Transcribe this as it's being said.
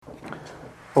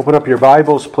Open up your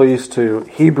Bibles, please, to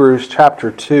Hebrews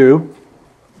chapter 2.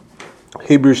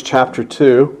 Hebrews chapter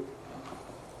 2.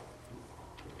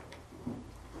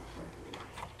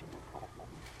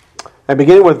 And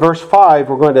beginning with verse 5,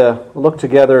 we're going to look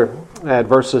together at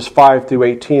verses 5 through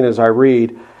 18 as I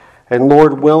read. And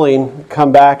Lord willing,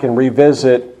 come back and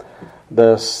revisit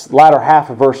the latter half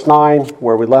of verse 9,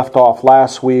 where we left off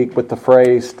last week with the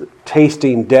phrase,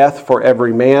 tasting death for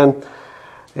every man.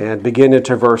 And begin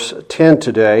into verse 10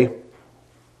 today.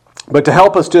 But to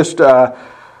help us just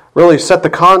really set the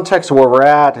context of where we're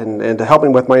at and to help me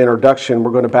with my introduction,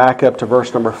 we're going to back up to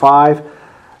verse number 5,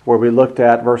 where we looked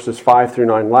at verses 5 through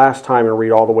 9 last time and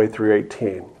read all the way through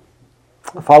 18.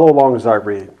 Follow along as I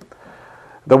read.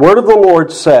 The word of the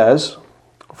Lord says,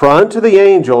 "For unto the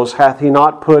angels hath he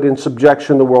not put in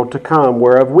subjection the world to come,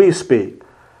 whereof we speak.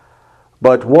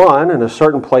 But one in a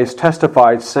certain place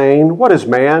testified, saying, What is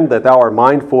man, that thou art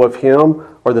mindful of him,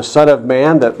 or the son of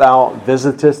man, that thou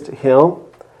visitest him?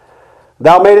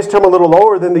 Thou madest him a little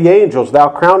lower than the angels. Thou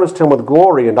crownest him with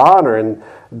glory and honor, and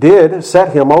did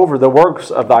set him over the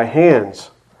works of thy hands.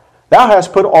 Thou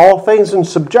hast put all things in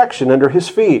subjection under his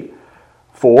feet.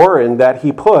 For in that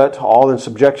he put all in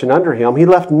subjection under him, he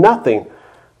left nothing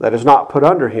that is not put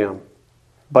under him.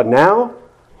 But now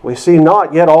we see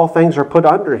not yet all things are put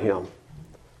under him.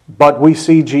 But we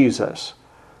see Jesus,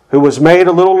 who was made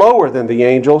a little lower than the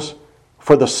angels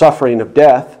for the suffering of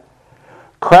death,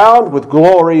 crowned with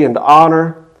glory and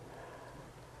honor,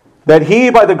 that he,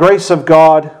 by the grace of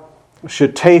God,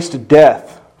 should taste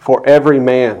death for every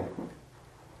man.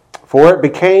 For it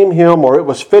became him, or it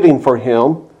was fitting for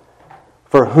him,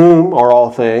 for whom are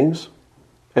all things,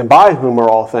 and by whom are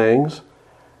all things,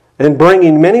 and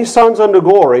bringing many sons unto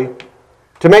glory,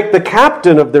 to make the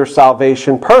captain of their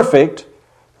salvation perfect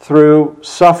through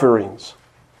sufferings.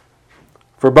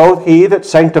 For both he that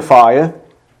sanctifieth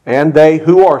and they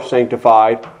who are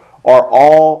sanctified are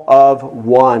all of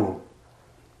one.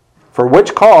 For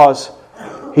which cause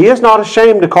he is not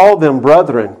ashamed to call them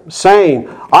brethren, saying,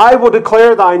 I will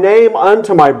declare thy name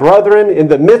unto my brethren. In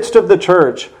the midst of the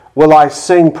church will I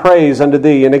sing praise unto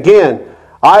thee. And again,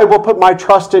 I will put my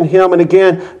trust in him. And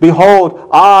again, behold,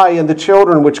 I and the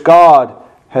children which God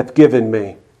hath given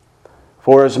me.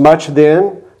 For as much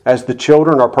then as the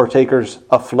children are partakers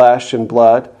of flesh and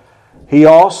blood, he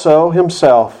also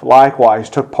himself likewise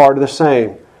took part of the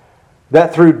same,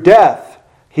 that through death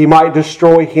he might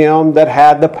destroy him that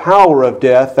had the power of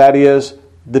death, that is,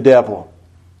 the devil,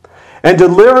 and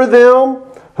deliver them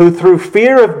who through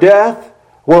fear of death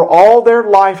were all their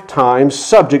lifetime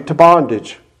subject to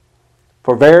bondage.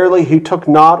 For verily he took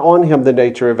not on him the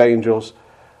nature of angels,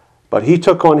 but he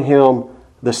took on him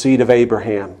the seed of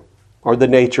Abraham, or the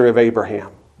nature of Abraham.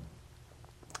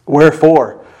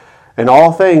 Wherefore, in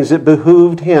all things it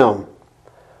behooved him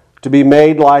to be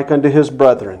made like unto his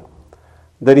brethren,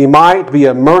 that he might be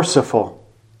a merciful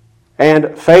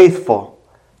and faithful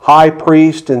high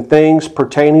priest in things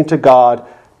pertaining to God,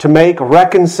 to make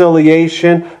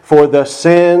reconciliation for the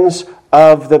sins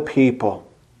of the people.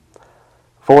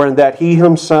 For in that he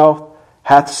himself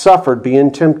hath suffered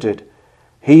being tempted,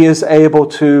 he is able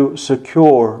to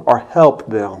secure or help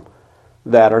them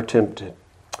that are tempted.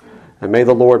 And may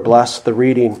the Lord bless the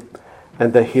reading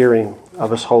and the hearing of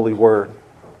his holy word.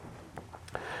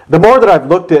 The more that I've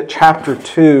looked at chapter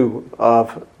 2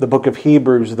 of the book of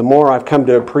Hebrews, the more I've come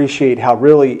to appreciate how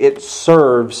really it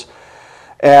serves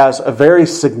as a very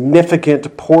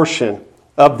significant portion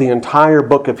of the entire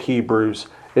book of Hebrews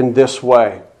in this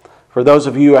way. For those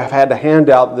of you who have had a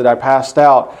handout that I passed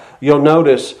out, you'll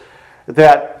notice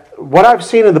that what I've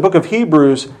seen in the book of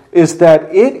Hebrews is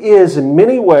that it is in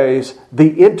many ways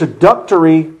the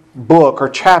introductory book or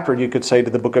chapter, you could say,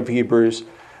 to the book of Hebrews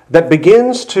that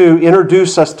begins to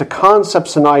introduce us to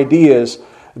concepts and ideas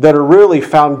that are really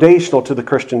foundational to the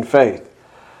Christian faith.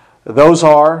 Those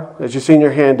are, as you see in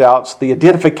your handouts, the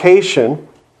identification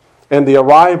and the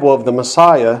arrival of the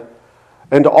Messiah,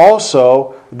 and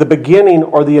also the beginning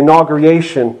or the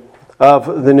inauguration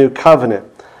of the new covenant.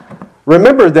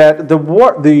 Remember that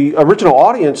the original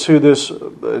audience who this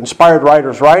inspired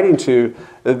writer is writing to,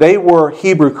 they were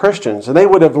Hebrew Christians, and they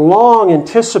would have long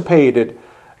anticipated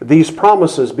these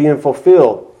promises being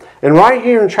fulfilled. And right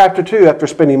here in chapter 2, after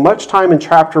spending much time in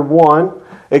chapter 1,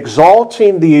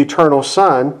 exalting the eternal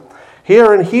Son,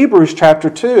 here in Hebrews chapter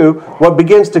 2, what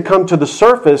begins to come to the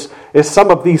surface is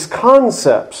some of these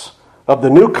concepts of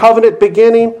the new covenant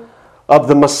beginning, of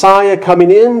the Messiah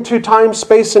coming into time,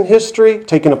 space, and history,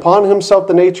 taking upon himself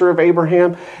the nature of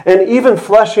Abraham, and even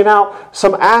fleshing out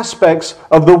some aspects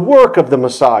of the work of the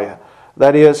Messiah.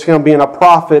 That is, him being a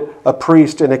prophet, a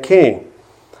priest, and a king.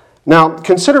 Now,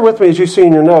 consider with me, as you see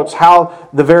in your notes, how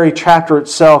the very chapter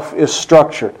itself is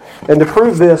structured. And to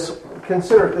prove this,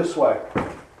 consider it this way.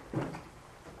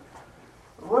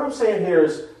 What I'm saying here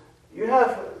is, you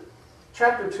have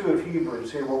chapter 2 of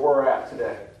Hebrews here where we're at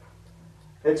today.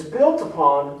 It's built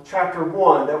upon chapter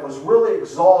 1 that was really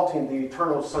exalting the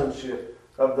eternal sonship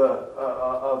of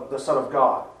the Son of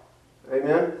God.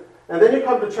 Amen? And then you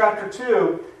come to chapter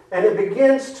 2, and it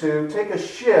begins to take a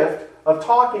shift of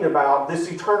talking about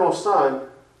this eternal Son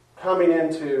coming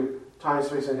into time,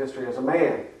 space, and history as a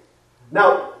man.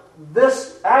 Now,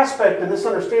 this aspect and this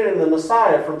understanding of the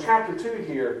Messiah from chapter 2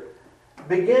 here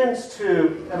begins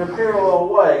to, in a parallel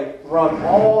way, run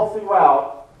all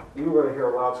throughout. You were going to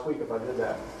hear a loud squeak if I did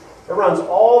that. It runs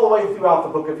all the way throughout the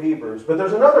book of Hebrews. But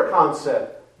there's another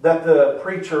concept that the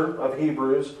preacher of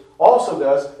Hebrews also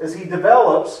does, is he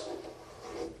develops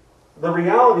the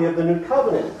reality of the new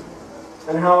covenant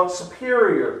and how it's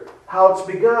superior, how it's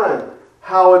begun,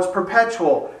 how it's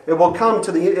perpetual. It will come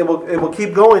to it will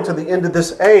keep going to the end of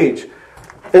this age.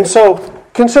 And so,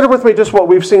 consider with me just what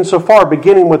we've seen so far,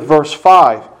 beginning with verse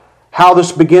 5. How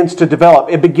this begins to develop.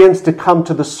 It begins to come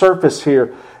to the surface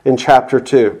here in chapter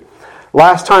 2.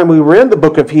 Last time we were in the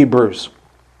book of Hebrews,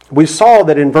 we saw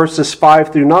that in verses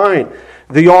 5 through 9,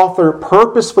 the author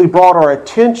purposefully brought our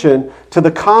attention to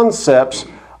the concepts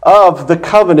of the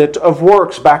covenant of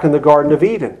works back in the Garden of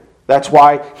Eden. That's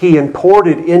why he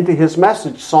imported into his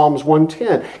message Psalms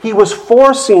 110. He was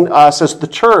forcing us as the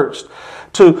church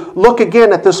to look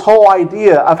again at this whole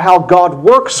idea of how God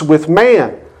works with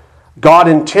man. God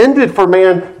intended for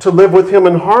man to live with him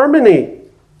in harmony,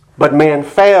 but man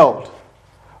failed.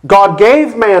 God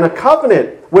gave man a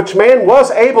covenant which man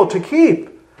was able to keep,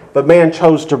 but man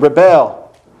chose to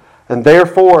rebel. And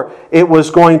therefore, it was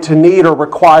going to need or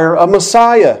require a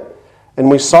Messiah. And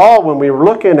we saw when we were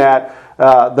looking at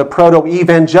the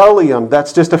proto-evangelium,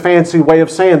 that's just a fancy way of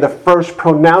saying the first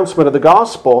pronouncement of the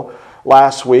gospel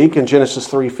last week in Genesis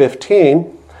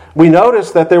 3:15, we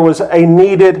noticed that there was a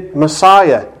needed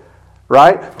Messiah,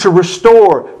 right? To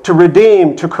restore, to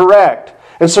redeem, to correct.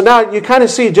 And so now you kind of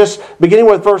see, just beginning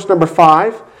with verse number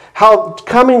 5, how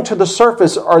coming to the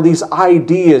surface are these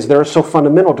ideas that are so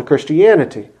fundamental to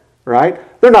Christianity, right?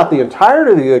 They're not the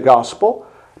entirety of the gospel,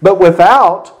 but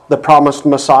without the promised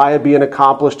Messiah being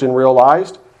accomplished and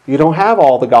realized, you don't have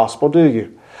all the gospel, do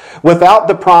you? Without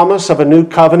the promise of a new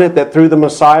covenant that through the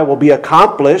Messiah will be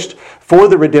accomplished for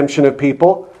the redemption of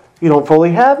people, you don't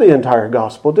fully have the entire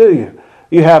gospel, do you?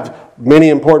 You have many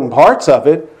important parts of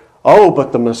it. Oh,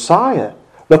 but the Messiah,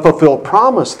 the fulfilled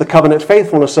promise, the covenant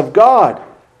faithfulness of God,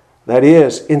 that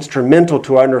is instrumental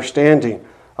to our understanding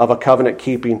of a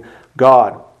covenant-keeping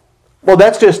God. Well,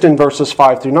 that's just in verses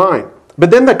 5 through 9.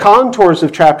 But then the contours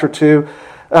of chapter 2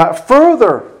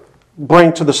 further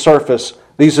bring to the surface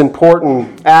these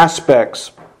important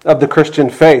aspects of the Christian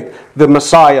faith. The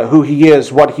Messiah, who he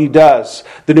is, what he does,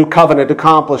 the new covenant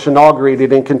accomplished,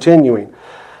 inaugurated, and continuing.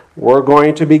 We're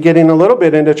going to be getting a little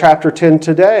bit into chapter 10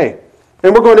 today.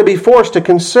 And we're going to be forced to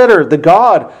consider the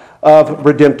God of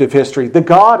redemptive history, the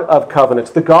God of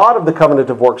covenants, the God of the covenant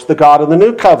of works, the God of the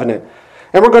new covenant.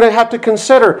 And we're going to have to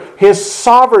consider his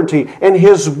sovereignty and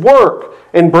his work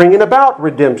in bringing about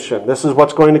redemption. This is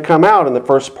what's going to come out in the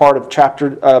first part of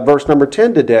verse number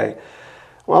 10 today.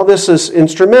 Well, this is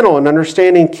instrumental in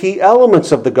understanding key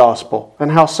elements of the gospel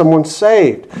and how someone's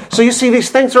saved. So you see, these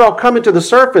things are all coming to the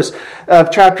surface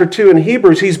of chapter 2 in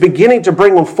Hebrews. He's beginning to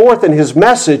bring them forth in his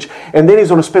message, and then he's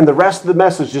going to spend the rest of the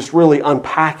message just really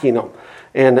unpacking them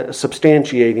and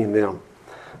substantiating them.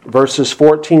 Verses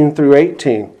 14 through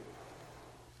 18.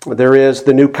 There is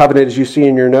the new covenant, as you see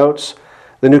in your notes,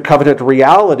 the new covenant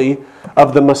reality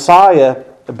of the Messiah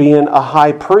being a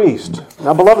high priest.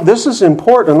 Now, beloved, this is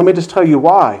important. Let me just tell you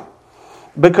why.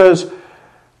 Because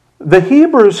the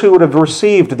Hebrews who would have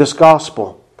received this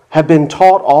gospel have been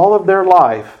taught all of their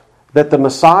life that the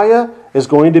Messiah is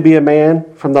going to be a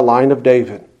man from the line of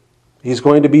David. He's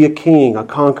going to be a king, a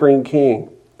conquering king.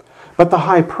 But the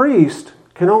high priest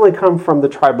can only come from the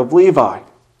tribe of Levi.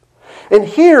 And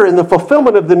here, in the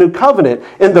fulfillment of the new covenant,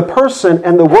 in the person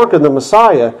and the work of the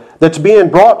Messiah that's being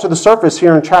brought to the surface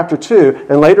here in chapter 2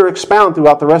 and later expound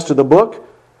throughout the rest of the book,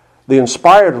 the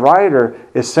inspired writer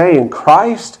is saying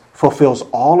Christ fulfills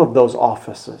all of those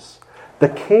offices. The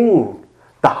king,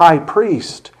 the high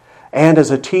priest, and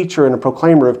as a teacher and a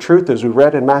proclaimer of truth, as we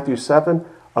read in Matthew 7,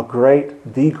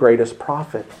 the greatest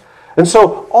prophet. And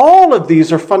so all of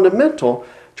these are fundamental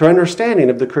to understanding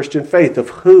of the Christian faith, of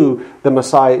who the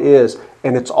Messiah is.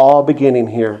 And it's all beginning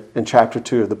here in chapter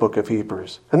 2 of the book of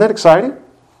Hebrews. Isn't that exciting?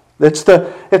 It's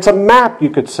a map, you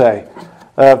could say,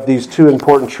 of these two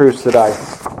important truths that I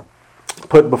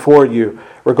put before you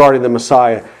regarding the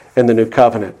Messiah in the New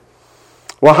Covenant.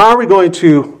 Well, how are we going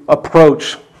to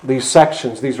approach these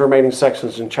sections, these remaining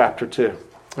sections in chapter 2?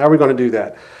 How are we going to do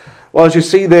that? Well, as you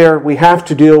see there, we have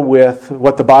to deal with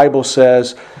what the Bible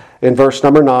says in verse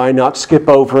number 9, not skip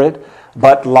over it,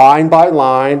 but line by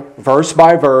line, verse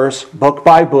by verse, book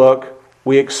by book,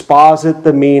 we exposit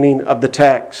the meaning of the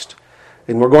text.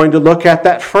 And we're going to look at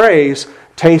that phrase,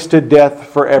 tasted death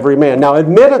for every man. Now,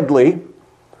 admittedly,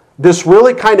 this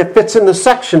really kind of fits in the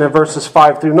section of verses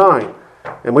 5 through 9.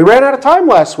 And we ran out of time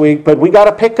last week, but we got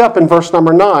to pick up in verse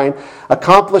number 9,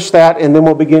 accomplish that, and then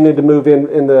we'll begin to move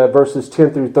in the verses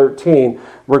 10 through 13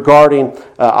 regarding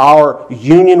our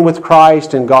union with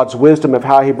Christ and God's wisdom of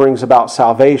how He brings about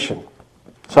salvation.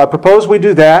 So I propose we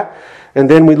do that, and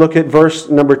then we look at verse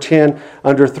number 10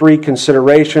 under 3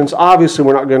 considerations. Obviously,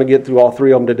 we're not going to get through all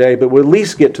 3 of them today, but we'll at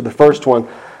least get to the first one,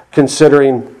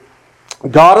 considering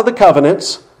God of the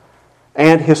covenants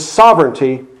and His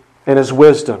sovereignty and His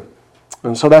wisdom.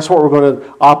 And so that's what we're going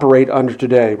to operate under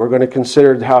today. We're going to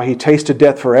consider how He tasted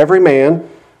death for every man,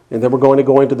 and then we're going to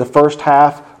go into the first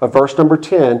half of verse number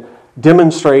 10,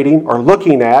 demonstrating or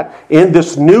looking at, in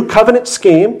this new covenant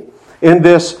scheme, in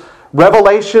this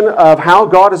revelation of how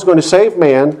God is going to save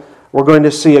man, we're going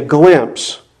to see a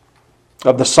glimpse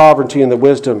of the sovereignty and the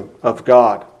wisdom of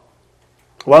God.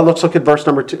 Well, let's look at verse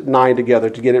number 9 together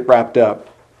to get it wrapped up.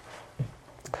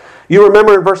 You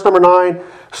remember in verse number 9,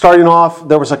 starting off,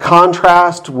 there was a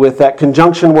contrast with that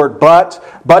conjunction word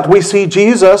but we see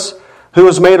Jesus, who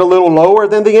was made a little lower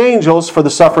than the angels for the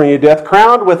suffering of death,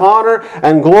 crowned with honor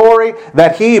and glory,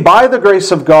 that He, by the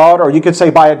grace of God, or you could say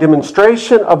by a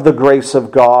demonstration of the grace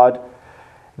of God,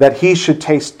 that He should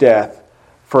taste death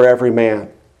for every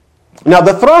man. Now,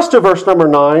 the thrust of verse number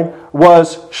 9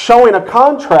 was showing a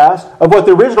contrast of what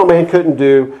the original man couldn't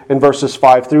do in verses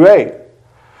 5 through 8.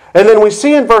 And then we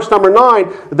see in verse number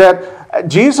 9 that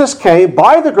Jesus came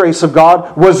by the grace of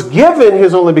God, was given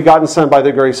His only begotten Son by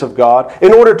the grace of God,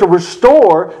 in order to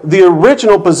restore the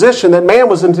original position that man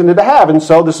was intended to have. And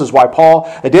so this is why Paul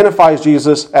identifies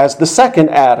Jesus as the second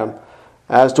Adam,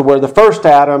 as to where the first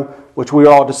Adam, which we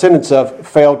are all descendants of,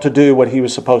 failed to do what he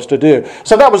was supposed to do.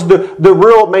 So that was the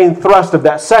real main thrust of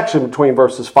that section between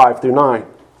verses 5 through 9.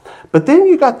 But then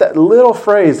you got that little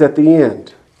phrase at the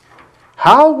end.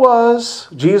 How was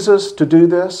Jesus to do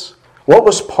this? What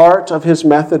was part of His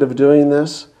method of doing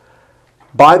this?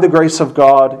 By the grace of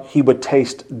God, He would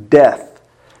taste death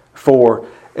for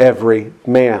every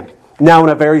man. Now, in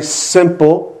a very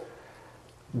simple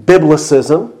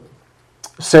biblicism,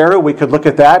 Sarah, we could look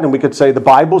at that and we could say the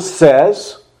Bible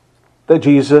says that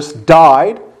Jesus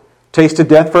died, tasted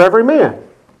death for every man.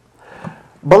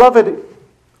 Beloved,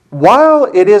 while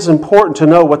it is important to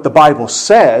know what the Bible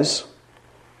says,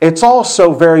 it's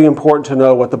also very important to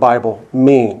know what the Bible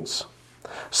means.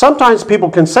 Sometimes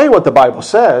people can say what the Bible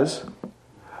says,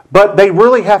 but they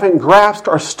really haven't grasped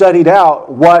or studied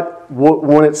out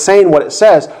when it's saying what it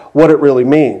says, what it really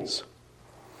means.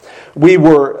 We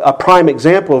were a prime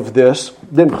example of this.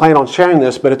 Didn't plan on sharing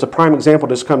this, but it's a prime example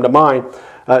that's come to mind.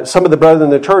 Some of the brethren in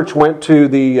the church went to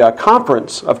the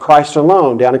conference of Christ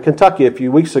Alone down in Kentucky a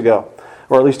few weeks ago,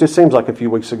 or at least it seems like a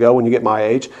few weeks ago when you get my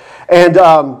age. And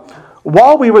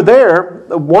while we were there,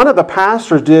 one of the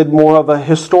pastors did more of a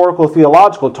historical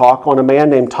theological talk on a man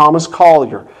named Thomas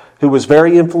Collier, who was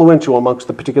very influential amongst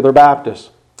the particular Baptists.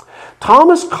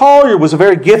 Thomas Collier was a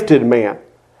very gifted man.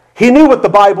 He knew what the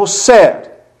Bible said.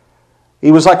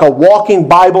 He was like a walking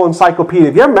Bible encyclopedia.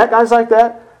 Have you ever met guys like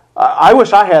that? I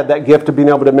wish I had that gift of being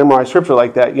able to memorize Scripture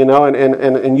like that,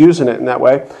 and using it in that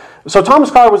way. So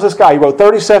Thomas Collier was this guy. He wrote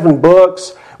 37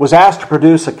 books, was asked to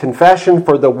produce a confession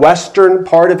for the western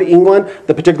part of England,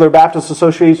 the particular Baptist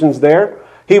associations there.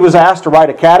 He was asked to write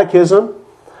a catechism.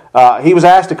 He was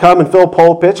asked to come and fill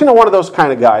pulpits. One of those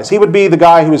kind of guys. He would be the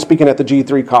guy who was speaking at the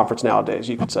G3 conference nowadays,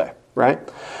 you could say, right?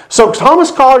 So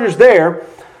Thomas Collier's there.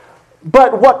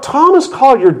 But what Thomas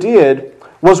Collier did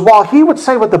was, while he would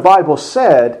say what the Bible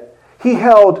said, he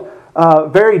held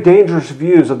very dangerous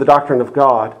views of the doctrine of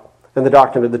God and the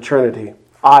doctrine of the Trinity,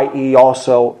 i.e.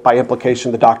 also, by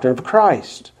implication, the doctrine of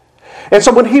Christ. And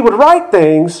so when he would write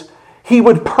things, he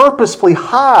would purposefully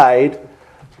hide,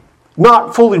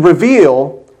 not fully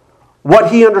reveal,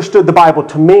 what he understood the Bible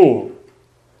to mean.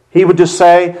 He would just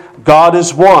say, God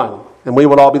is one. And we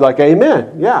would all be like,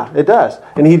 amen. Yeah, it does.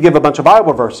 And he'd give a bunch of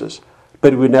Bible verses.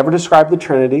 But he would never describe the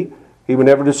Trinity. He would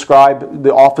never describe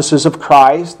the offices of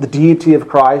Christ, the deity of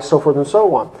Christ, so forth and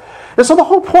so on. And so the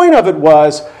whole point of it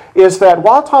is that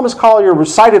while Thomas Collier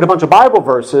recited a bunch of Bible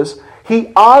verses,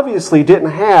 he obviously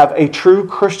didn't have a true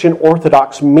Christian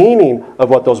Orthodox meaning of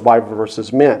what those Bible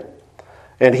verses meant.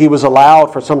 And he was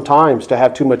allowed for some times to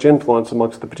have too much influence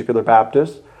amongst the particular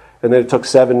Baptists. And then it took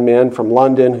 7 men from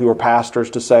London who were pastors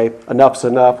to say, enough's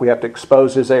enough, we have to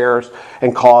expose his errors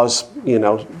and cause,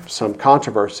 some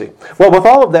controversy. Well, with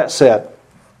all of that said,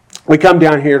 we come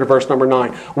down here to verse number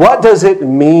 9. What does it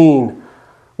mean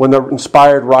when the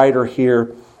inspired writer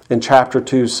here in chapter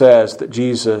 2 says that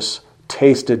Jesus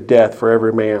tasted death for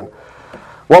every man?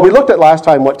 Well, we looked at last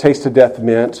time what tasted death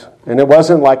meant, and it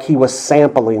wasn't like he was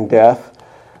sampling death.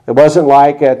 It wasn't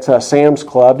like at Sam's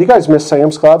Club. Do you guys miss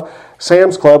Sam's Club?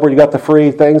 Sam's Club, where you got the free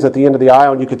things at the end of the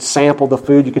aisle and you could sample the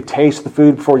food, you could taste the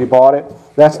food before you bought it.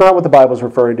 That's not what the Bible's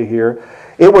referring to here.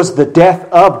 It was the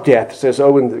death of death, says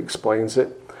Owen explains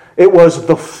it. It was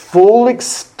the full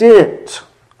extent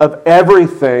of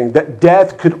everything that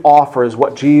death could offer is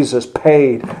what Jesus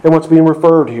paid and what's being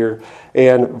referred here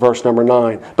in verse number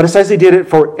 9. But it says he did it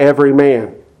for every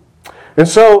man. And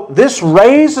so this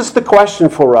raises the question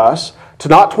for us to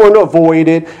not want to avoid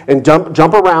it and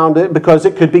jump around it because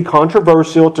it could be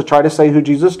controversial to try to say who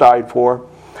Jesus died for.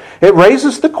 It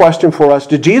raises the question for us,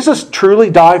 did Jesus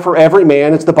truly die for every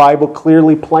man, as the Bible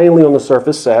clearly, plainly on the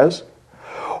surface says,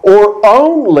 or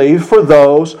only for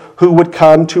those who would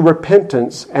come to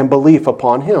repentance and belief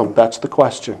upon him? That's the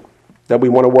question that we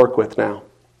want to work with now.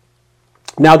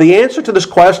 Now, the answer to this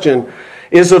question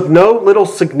is of no little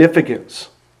significance.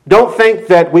 Don't think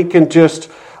that we can just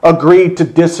agree to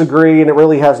disagree and it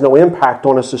really has no impact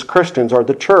on us as Christians or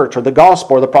the church or the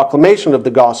gospel or the proclamation of the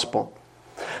gospel.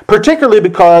 Particularly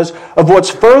because of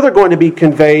what's further going to be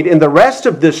conveyed in the rest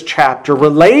of this chapter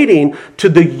relating to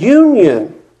the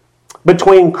union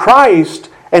between Christ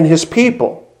and his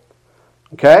people.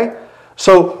 Okay?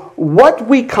 So what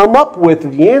we come up with,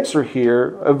 the answer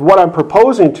here of what I'm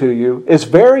proposing to you, is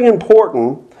very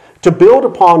important to build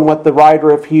upon what the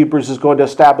writer of Hebrews is going to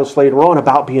establish later on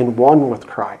about being one with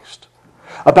Christ,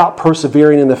 about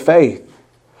persevering in the faith,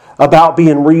 about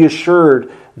being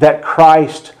reassured that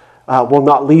Christ will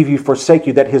not leave you, forsake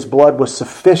you, that his blood was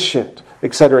sufficient,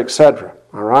 etc., etc.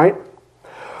 All right?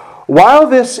 While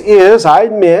this is, I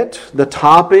admit, the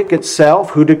topic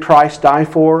itself, who did Christ die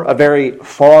for, a very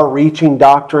far-reaching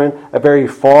doctrine, a very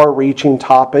far-reaching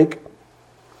topic,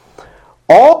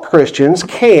 all Christians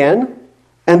can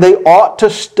and they ought to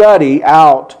study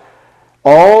out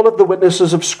all of the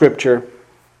witnesses of Scripture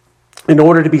in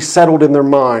order to be settled in their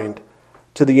mind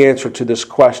to the answer to this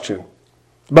question.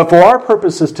 But for our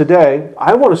purposes today,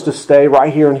 I want us to stay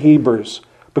right here in Hebrews,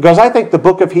 because I think the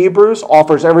book of Hebrews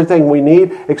offers everything we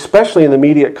need, especially in the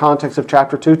immediate context of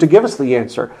chapter 2, to give us the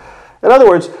answer. In other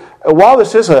words, while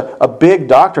this is a big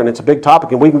doctrine, it's a big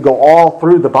topic, and we can go all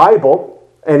through the Bible,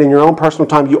 and in your own personal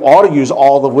time, you ought to use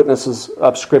all the witnesses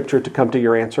of Scripture to come to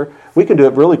your answer. We can do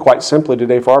it really quite simply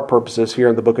today for our purposes here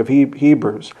in the book of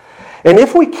Hebrews. And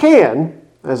if we can,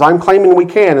 as I'm claiming we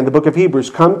can in the book of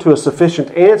Hebrews, come to a sufficient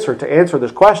answer to answer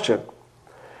this question,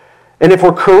 and if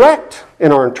we're correct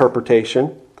in our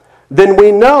interpretation, then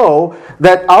we know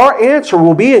that our answer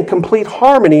will be in complete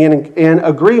harmony and in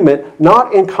agreement,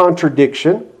 not in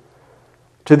contradiction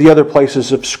to the other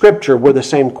places of Scripture where the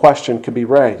same question could be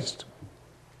raised.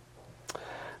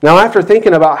 Now, after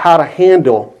thinking about how to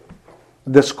handle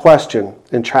this question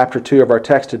in chapter 2 of our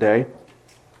text today,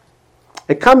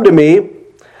 it come to me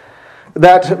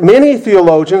that many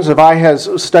theologians, if I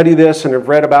has studied this and have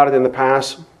read about it in the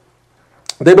past,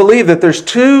 they believe that there's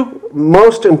 2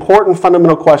 most important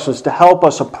fundamental questions to help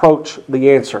us approach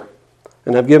the answer.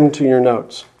 And I've given to your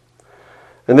notes.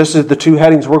 And this is the 2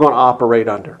 headings we're going to operate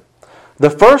under.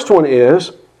 The first one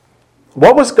is,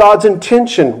 what was God's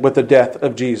intention with the death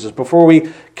of Jesus? Before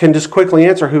we can just quickly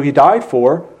answer who he died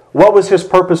for, what was his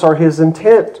purpose or his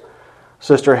intent,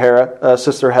 Sister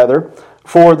Heather,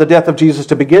 for the death of Jesus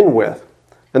to begin with?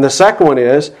 And the second one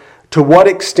is, to what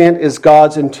extent is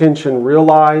God's intention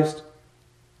realized?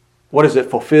 What is it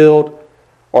fulfilled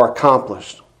or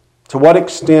accomplished? To what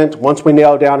extent, once we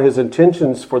nail down his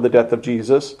intentions for the death of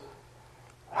Jesus,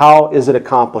 how is it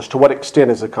accomplished? To what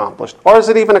extent is it accomplished? Or is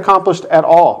it even accomplished at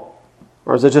all?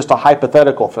 Or is it just a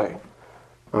hypothetical thing?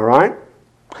 All right?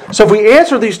 So if we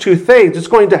answer these 2 things, it's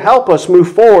going to help us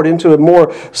move forward into a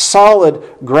more solid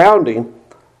grounding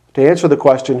to answer the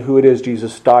question who it is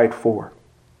Jesus died for.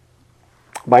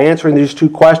 By answering these 2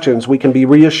 questions, we can be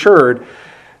reassured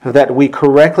that we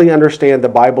correctly understand the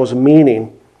Bible's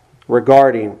meaning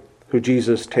regarding who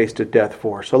Jesus tasted death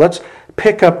for. So let's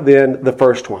pick up then the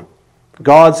first one.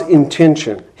 God's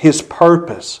intention, his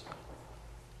purpose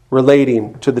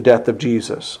relating to the death of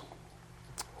Jesus.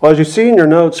 Well, as you see in your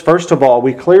notes, first of all,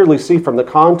 we clearly see from the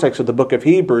context of the book of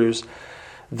Hebrews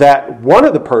that one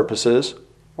of the purposes,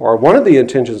 or one of the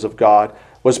intentions of God,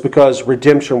 was because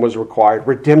redemption was required.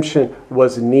 Redemption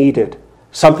was needed.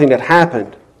 Something that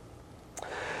happened.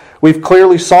 We've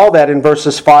clearly saw that in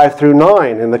verses 5 through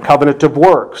 9 in the covenant of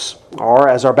works, or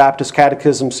as our Baptist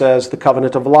Catechism says, the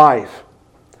covenant of life.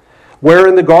 Where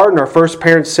in the garden our first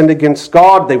parents sinned against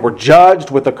God, they were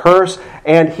judged with a curse,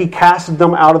 and He casted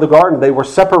them out of the garden. They were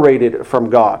separated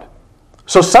from God.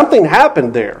 So something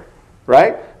happened there,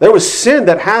 right? There was sin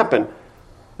that happened.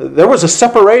 There was a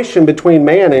separation between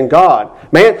man and God.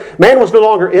 Man was no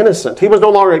longer innocent. He was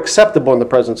no longer acceptable in the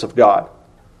presence of God.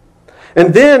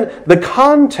 And then the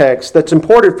context that's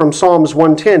imported from Psalms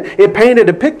 110, it painted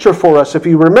a picture for us, if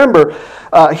you remember,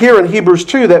 here in Hebrews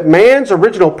 2, that man's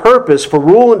original purpose for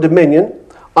rule and dominion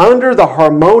under the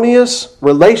harmonious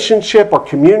relationship or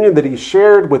communion that he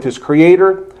shared with his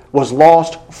Creator was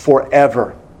lost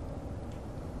forever.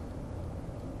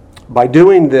 By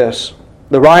doing this,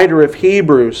 the writer of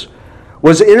Hebrews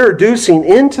was introducing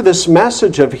into this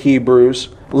message of Hebrews,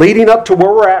 leading up to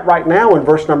where we're at right now in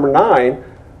verse number 9,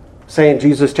 saying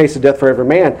Jesus tasted death for every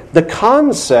man, the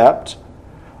concept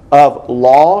of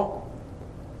law.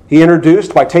 He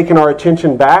introduced, by taking our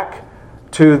attention back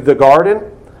to the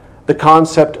garden, the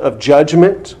concept of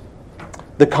judgment,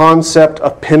 the concept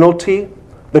of penalty,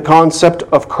 the concept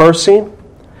of cursing.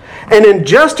 And then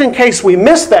just in case we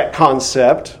miss that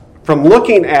concept from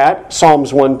looking at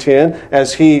Psalms 110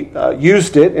 as he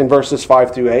used it in verses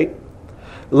 5 through 8,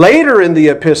 later in the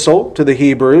epistle to the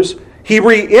Hebrews, he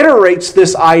reiterates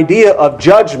this idea of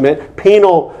judgment,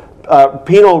 penal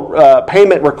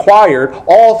payment required,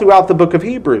 all throughout the book of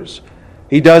Hebrews.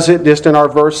 He does it just in our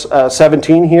verse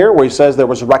 17 here, where he says there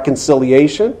was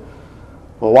reconciliation.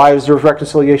 Well, why is there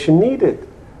reconciliation needed?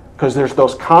 Because there's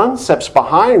those concepts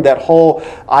behind that whole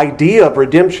idea of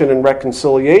redemption and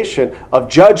reconciliation, of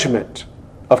judgment,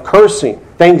 of cursing.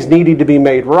 Things needing to be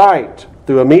made right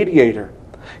through a mediator.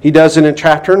 He does it in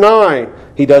chapter 9.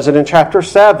 He does it in chapter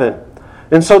 7.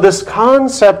 And so this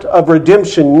concept of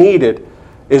redemption needed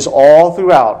is all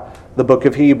throughout the book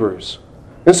of Hebrews.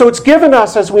 And so it's given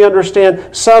us, as we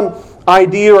understand, some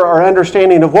idea or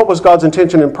understanding of what was God's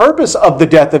intention and purpose of the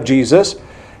death of Jesus.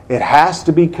 It has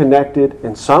to be connected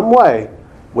in some way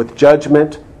with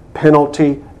judgment,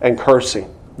 penalty, and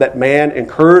cursing that man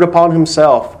incurred upon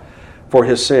himself for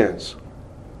his sins.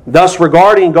 Thus,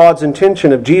 regarding God's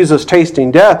intention of Jesus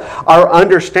tasting death, our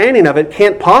understanding of it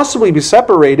can't possibly be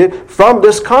separated from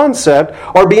this concept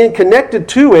or being connected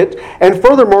to it, and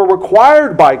furthermore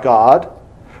required by God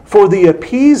for the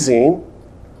appeasing,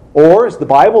 or as the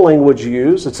Bible language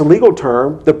used, it's a legal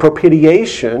term, the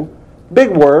propitiation,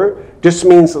 big word, just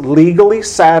means legally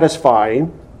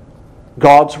satisfying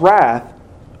God's wrath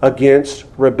against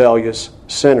rebellious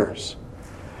sinners.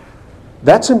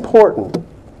 That's important.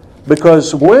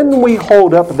 Because when we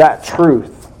hold up that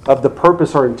truth of the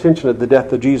purpose or intention of the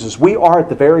death of Jesus, we are at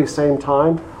the very same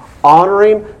time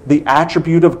honoring the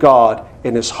attribute of God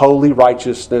in His holy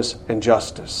righteousness and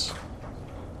justice.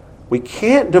 We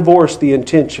can't divorce the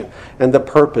intention and the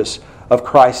purpose of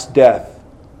Christ's death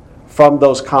from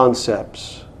those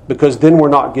concepts, because then we're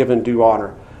not given due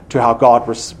honor to how God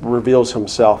reveals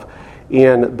Himself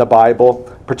in the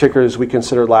Bible, particularly as we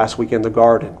considered last week in the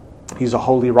garden. He's a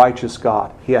holy, righteous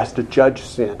God. He has to judge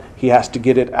sin. He has to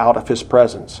get it out of His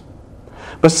presence.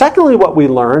 But secondly, what we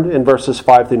learned in verses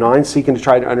 5 through 9, seeking to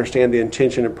try to understand the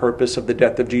intention and purpose of the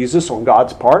death of Jesus on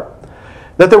God's part,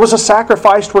 that there was a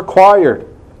sacrifice required.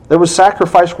 There was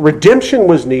sacrifice. Redemption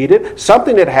was needed.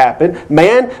 Something had happened.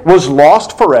 Man was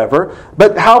lost forever.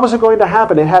 But how was it going to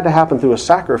happen? It had to happen through a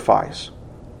sacrifice.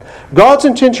 God's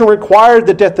intention required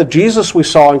the death of Jesus, we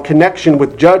saw, in connection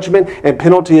with judgment and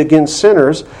penalty against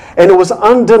sinners. And it was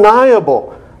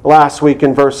undeniable last week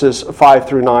in verses 5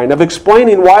 through 9 of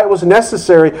explaining why it was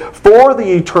necessary for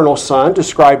the eternal Son,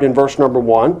 described in verse number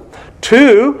 1.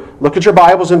 2, look at your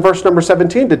Bibles in verse number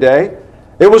 17 today.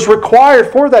 It was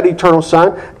required for that eternal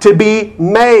Son to be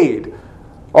made,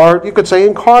 or you could say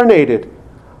incarnated,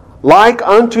 like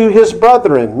unto His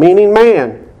brethren, meaning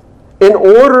man, in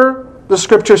order, the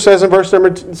Scripture says in verse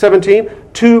number 17,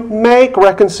 to make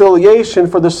reconciliation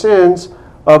for the sins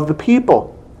of the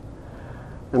people.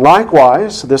 And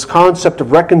likewise, this concept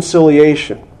of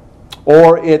reconciliation,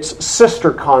 or its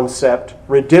sister concept,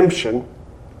 redemption,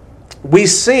 we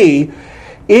see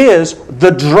is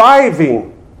the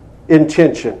driving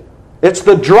intention. It's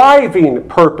the driving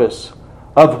purpose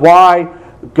of why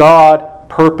God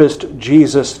purposed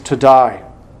Jesus to die.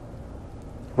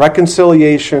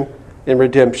 Reconciliation and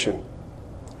redemption,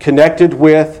 connected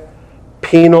with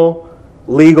penal,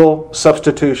 legal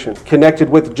substitution, connected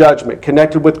with judgment,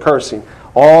 connected with cursing.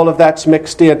 All of that's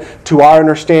mixed in to our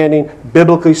understanding,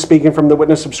 biblically speaking from the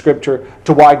witness of Scripture,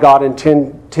 to why God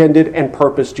intended and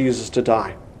purposed Jesus to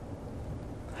die.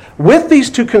 With these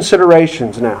two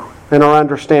considerations now in our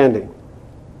understanding,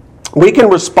 we can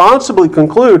responsibly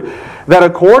conclude that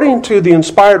according to the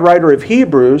inspired writer of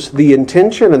Hebrews, the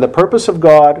intention and the purpose of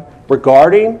God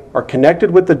regarding or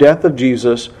connected with the death of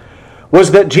Jesus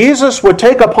was that Jesus would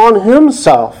take upon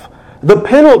himself the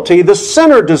penalty the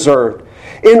sinner deserved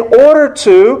in order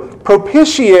to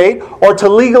propitiate or to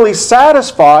legally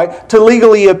satisfy, to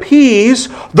legally appease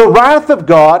the wrath of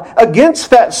God against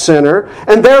that sinner,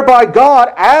 and thereby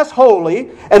God as holy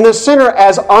and the sinner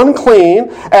as unclean,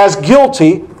 as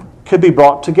guilty, could be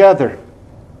brought together.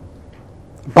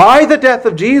 By the death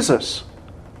of Jesus,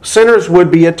 sinners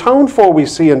would be atoned for, we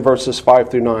see in verses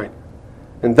 5 through 9.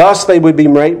 And thus they would be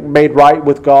made right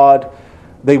with God.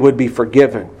 They would be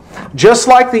forgiven. Just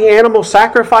like the animal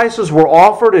sacrifices were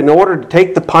offered in order to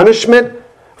take the punishment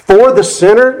for the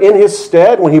sinner in his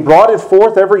stead when he brought it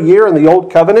forth every year in the Old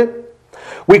Covenant,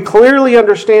 we clearly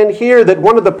understand here that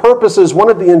one of the purposes, one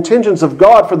of the intentions of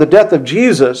God for the death of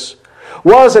Jesus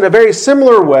was in a very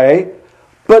similar way,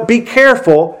 but be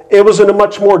careful, it was in a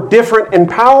much more different and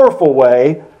powerful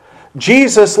way.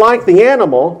 Jesus, like the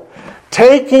animal,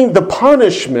 taking the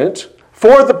punishment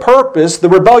for the purpose, the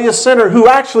rebellious sinner who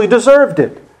actually deserved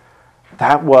it.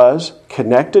 That was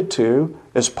connected to,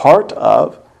 as part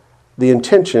of, the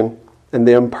intention and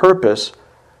the purpose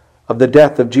of the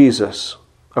death of Jesus,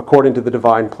 according to the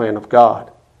divine plan of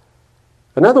God.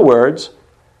 In other words,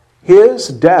 his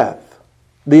death,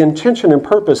 the intention and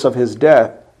purpose of his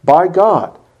death by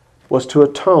God, was to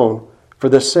atone for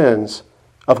the sins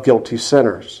of guilty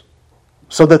sinners,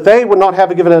 so that they would not have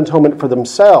to give an atonement for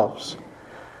themselves.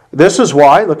 This is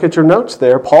why, look at your notes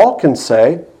there, Paul can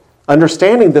say,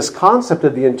 understanding this concept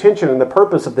of the intention and the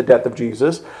purpose of the death of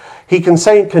Jesus, he can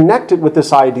say and connect it with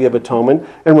this idea of atonement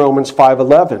in Romans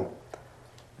 5:11,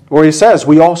 where he says,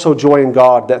 we also joy in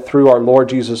God that through our Lord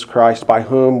Jesus Christ, by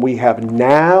whom we have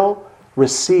now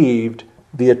received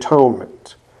the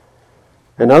atonement.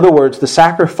 In other words, the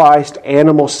sacrificed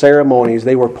animal ceremonies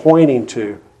they were pointing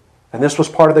to, and this was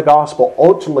part of the gospel,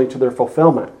 ultimately to their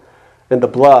fulfillment in the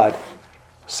blood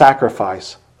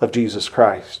sacrifice of Jesus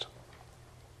Christ.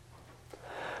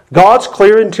 God's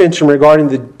clear intention regarding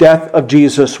the death of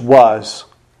Jesus was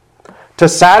to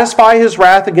satisfy his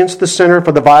wrath against the sinner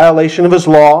for the violation of his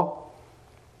law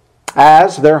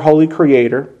as their holy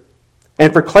creator.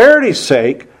 And for clarity's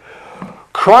sake,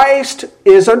 Christ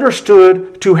is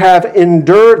understood to have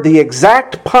endured the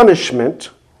exact punishment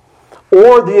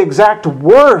or the exact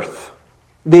worth,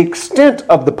 the extent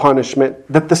of the punishment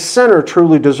that the sinner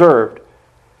truly deserved.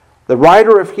 The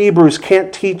writer of Hebrews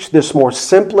can't teach this more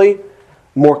simply,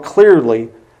 more clearly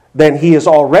than he has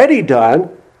already done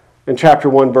in chapter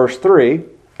 1, verse 3,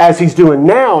 as he's doing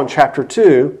now in chapter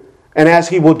 2, and as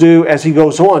he will do as he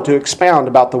goes on to expound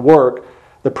about the work,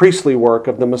 the priestly work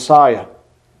of the Messiah.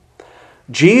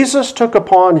 Jesus took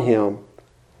upon him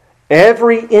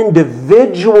every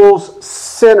individual's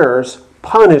sinner's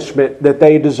punishment that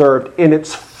they deserved in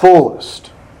its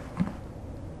fullest.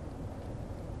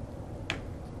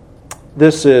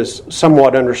 This is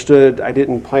somewhat understood. I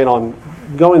didn't plan on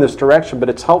going this direction, but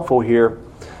it's helpful here,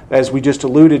 as we just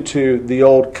alluded to the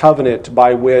old covenant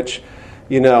by which,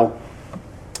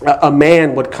 a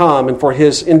man would come, and for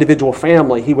his individual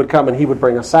family, he would come and he would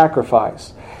bring a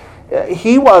sacrifice.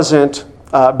 He wasn't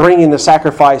bringing the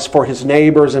sacrifice for his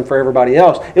neighbors and for everybody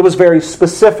else. It was very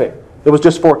specific. It was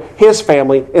just for his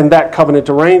family in that covenant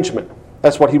arrangement.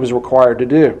 That's what he was required to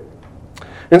do.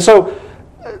 And so,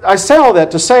 I say all that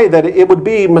to say that it would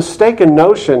be a mistaken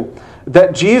notion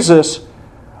that Jesus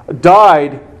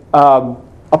died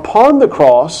upon the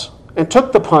cross and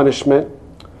took the punishment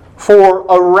for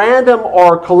a random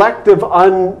or collective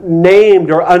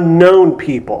unnamed or unknown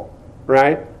people,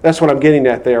 right? That's what I'm getting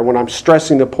at there when I'm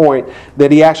stressing the point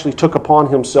that he actually took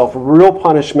upon himself real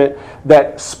punishment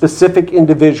that specific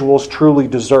individuals truly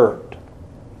deserved.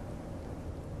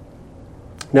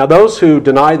 Now, those who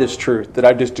deny this truth that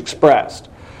I just expressed,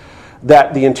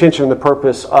 that the intention and the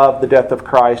purpose of the death of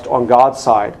Christ on God's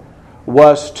side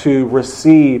was to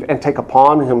receive and take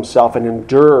upon himself and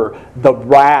endure the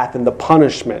wrath and the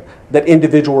punishment that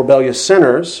individual rebellious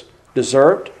sinners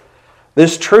deserved.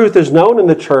 This truth is known in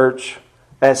the church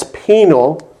as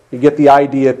penal. You get the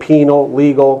idea: penal,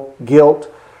 legal,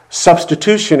 guilt,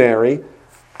 substitutionary,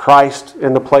 Christ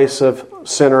in the place of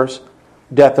sinners,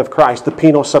 death of Christ, the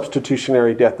penal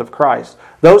substitutionary death of Christ.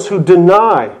 Those who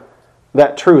deny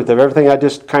that truth of everything I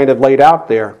just kind of laid out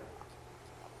there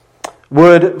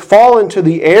would fall into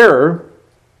the error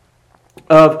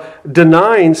of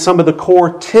denying some of the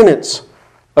core tenets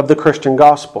of the Christian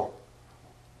gospel.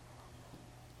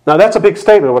 Now that's a big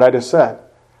statement, what I just said.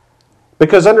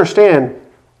 Because understand,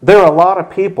 there are a lot of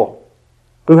people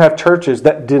who have churches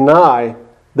that deny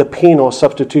the penal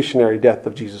substitutionary death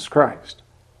of Jesus Christ.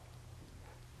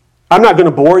 I'm not going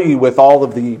to bore you with all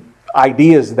of the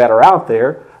ideas that are out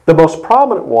there. The most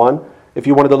prominent one, if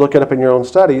you wanted to look it up in your own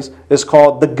studies, is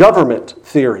called the government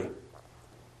theory.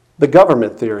 The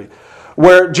government theory,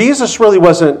 where Jesus really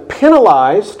wasn't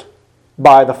penalized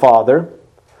by the Father,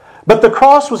 but the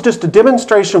cross was just a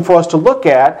demonstration for us to look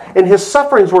at, and his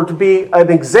sufferings were to be an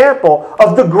example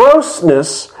of the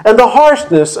grossness and the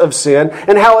harshness of sin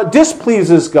and how it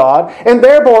displeases God, and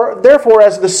therefore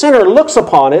as the sinner looks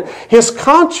upon it, his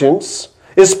conscience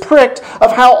is pricked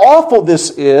of how awful this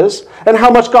is and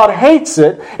how much God hates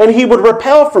it, and he would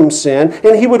repel from sin,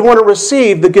 and he would want to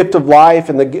receive the gift of life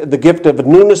and the gift of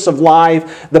newness of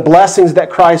life, the blessings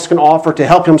that Christ can offer to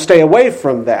help him stay away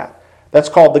from that. That's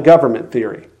called the government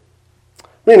theory.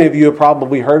 Many of you have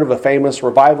probably heard of a famous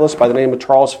revivalist by the name of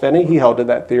Charles Finney. He held to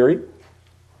that theory.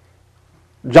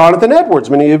 Jonathan Edwards,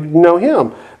 many of you know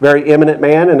him. Very eminent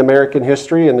man in American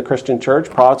history and the Christian church,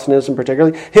 Protestantism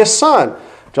particularly. His son,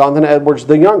 Jonathan Edwards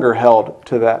the Younger, held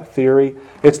to that theory.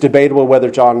 It's debatable whether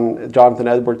Jonathan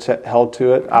Edwards held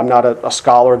to it. I'm not a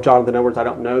scholar of Jonathan Edwards. I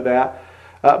don't know that.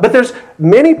 But there's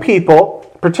many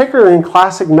people, particularly in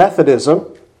classic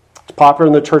Methodism, it's popular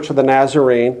in the Church of the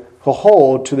Nazarene, who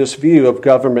hold to this view of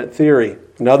government theory.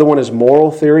 Another one is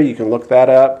moral theory. You can look that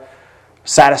up.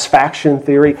 Satisfaction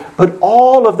theory. But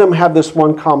all of them have this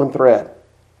one common thread.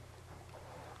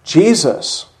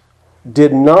 Jesus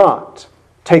did not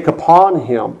take upon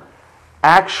him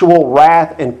actual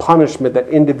wrath and punishment that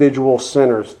individual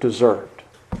sinners deserved.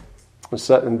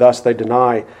 And thus they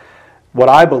deny what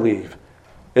I believe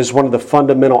is one of the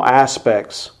fundamental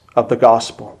aspects of the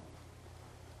gospel.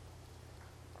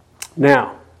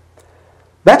 Now,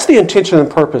 that's the intention and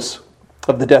purpose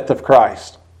of the death of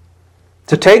Christ.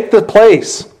 To take the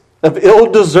place of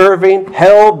ill-deserving,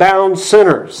 hell-bound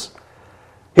sinners.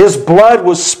 His blood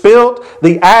was spilt,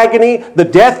 the agony, the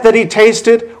death that he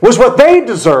tasted was what they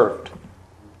deserved.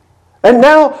 And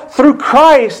now, through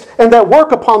Christ and that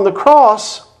work upon the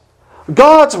cross,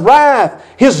 God's wrath,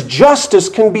 his justice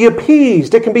can be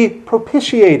appeased. It can be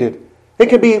propitiated. It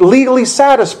can be legally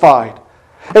satisfied.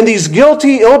 And these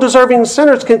guilty, ill-deserving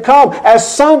sinners can come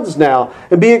as sons now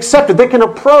and be accepted. They can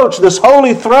approach this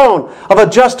holy throne of a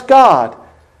just God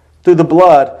through the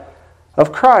blood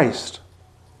of Christ.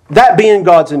 That being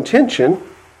God's intention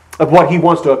of what he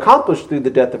wants to accomplish through the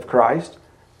death of Christ,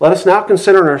 let us now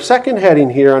consider in our second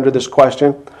heading here under this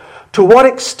question, to what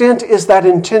extent is that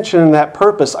intention and that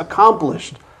purpose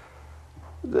accomplished?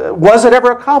 Was it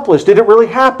ever accomplished? Did it really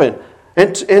happen?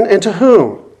 And to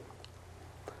whom?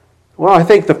 Well, I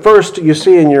think the first you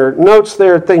see in your notes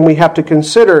there thing we have to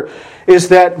consider is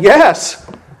that, yes,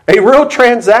 a real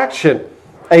transaction,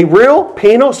 a real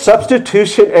penal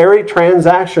substitutionary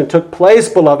transaction took place,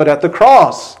 beloved, at the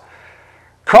cross.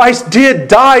 Christ did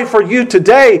die for you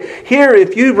today. Here,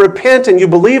 if you repent and you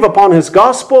believe upon his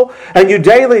gospel and you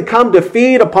daily come to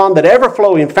feed upon that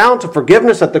ever-flowing fount of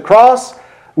forgiveness at the cross,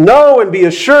 know and be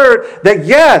assured that,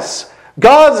 yes,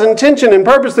 God's intention and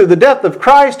purpose through the death of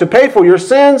Christ to pay for your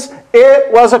sins,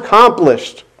 it was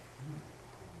accomplished.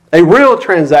 A real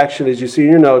transaction, as you see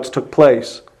in your notes, took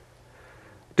place.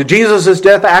 Did Jesus'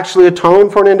 death actually atone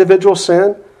for an individual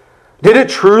sin? Did it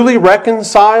truly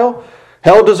reconcile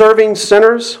hell-deserving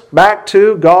sinners back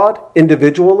to God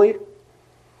individually?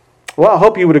 Well, I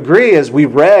hope you would agree as we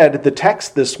read the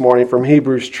text this morning from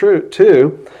Hebrews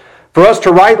 2, for us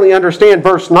to rightly understand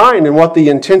verse 9 and what the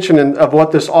intention of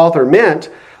what this author meant,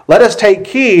 let us take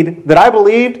heed that I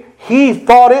believed he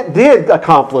thought it did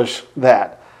accomplish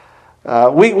that.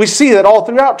 We see that all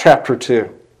throughout chapter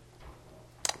 2.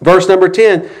 Verse number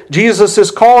 10, Jesus is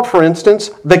called, for instance,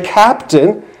 the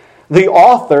captain, the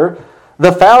author,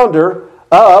 the founder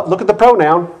of, look at the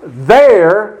pronoun,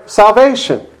 their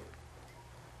salvation.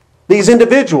 These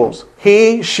individuals,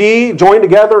 he, she, joined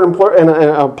together in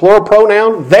a plural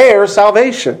pronoun, their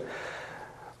salvation.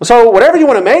 So whatever you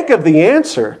want to make of the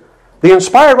answer, the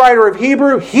inspired writer of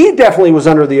Hebrew, he definitely was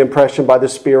under the impression by the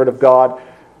Spirit of God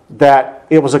that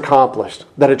it was accomplished,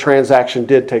 that a transaction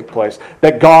did take place,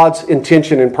 that God's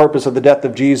intention and purpose of the death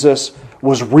of Jesus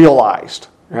was realized,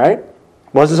 right?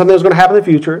 It wasn't something that was going to happen in the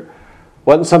future. It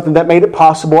wasn't something that made it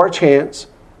possible or a chance.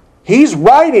 He's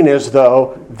writing as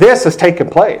though this has taken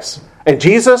place. And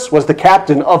Jesus was the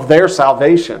captain of their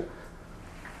salvation.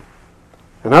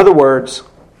 In other words,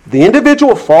 the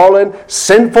individual fallen,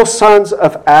 sinful sons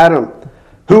of Adam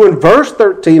who in verse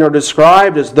 13 are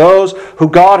described as those who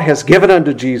God has given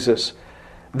unto Jesus,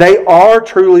 they are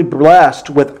truly blessed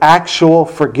with actual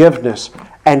forgiveness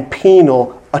and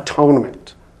penal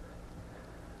atonement.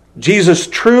 Jesus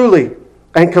truly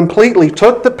and completely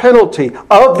took the penalty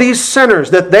of these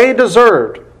sinners that they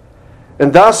deserved,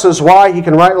 and thus is why he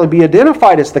can rightly be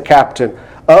identified as the captain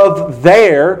of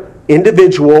their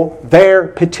individual, their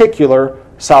particular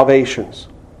salvations.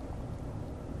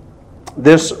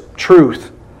 This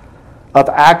truth of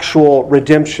actual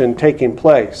redemption taking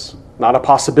place, not a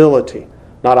possibility,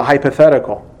 not a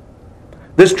hypothetical.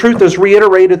 This truth is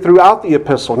reiterated throughout the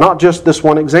epistle, not just this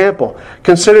one example.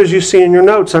 Consider, as you see in your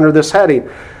notes under this heading,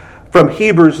 from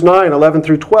Hebrews 9, 11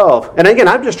 through 12. And again,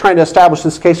 I'm just trying to establish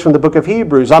this case from the book of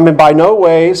Hebrews. I'm in by no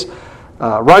ways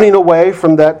running away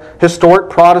from that historic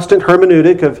Protestant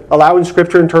hermeneutic of allowing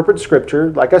Scripture to interpret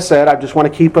Scripture. Like I said, I just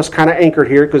want to keep us kind of anchored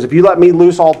here, because if you let me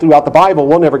loose all throughout the Bible,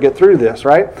 we'll never get through this,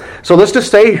 right? So let's just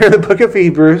stay here in the book of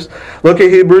Hebrews. Look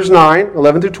at Hebrews 9,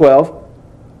 11 through 12.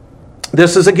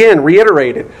 This is again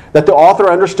reiterated, that the author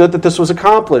understood that this was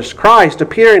accomplished. Christ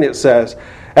appearing, it says,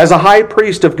 as a high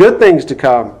priest of good things to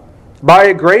come, by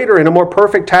a greater and a more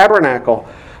perfect tabernacle,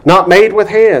 not made with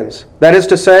hands, that is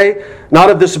to say,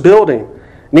 not of this building,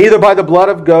 neither by the blood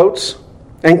of goats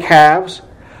and calves,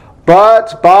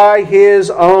 but by his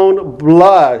own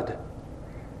blood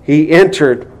he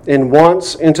entered in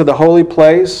once into the holy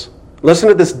place. Listen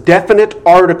to this definite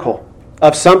article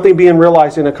of something being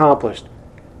realized and accomplished.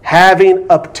 Having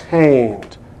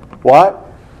obtained what?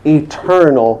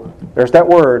 Eternal, there's that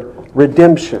word,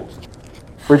 redemption.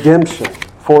 Redemption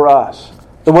for us.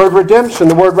 The word redemption,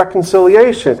 the word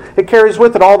reconciliation, it carries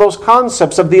with it all those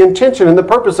concepts of the intention and the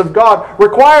purpose of God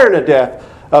requiring a death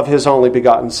of His only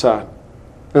begotten Son.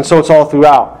 And so it's all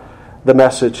throughout the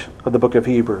message of the book of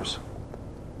Hebrews.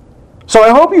 So I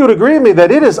hope you would agree with me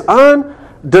that it is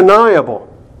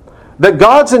undeniable that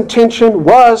God's intention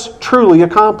was truly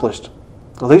accomplished,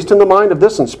 at least in the mind of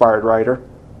this inspired writer.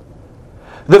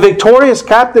 The victorious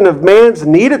captain of man's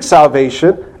needed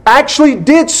salvation actually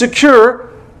did secure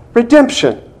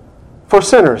redemption for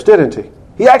sinners, didn't he?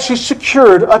 He actually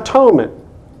secured atonement.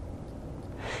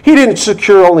 He didn't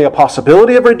secure only a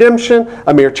possibility of redemption,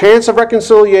 a mere chance of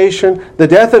reconciliation. The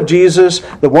death of Jesus,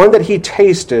 the one that he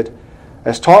tasted,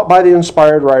 as taught by the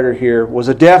inspired writer here, was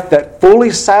a death that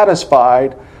fully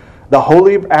satisfied the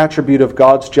holy attribute of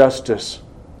God's justice.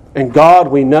 And God,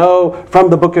 we know from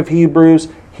the book of Hebrews,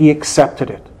 He accepted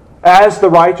it. As the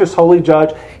righteous, holy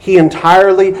judge, He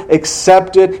entirely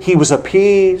accepted, He was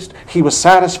appeased, He was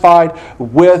satisfied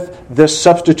with this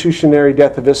substitutionary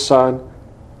death of His Son.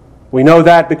 We know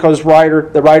that because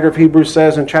the writer of Hebrews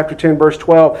says in chapter 10, verse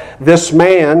 12, this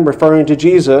man, referring to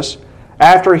Jesus,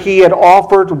 after He had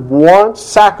offered one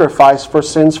sacrifice for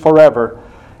sins forever,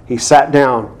 He sat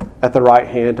down at the right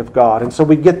hand of God. And so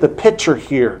we get the picture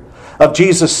here of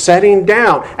Jesus sitting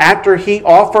down after He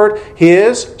offered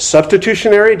His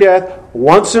substitutionary death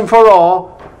once and for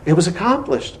all. It was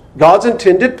accomplished. God's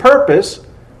intended purpose,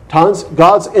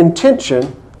 God's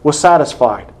intention was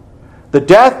satisfied. The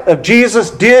death of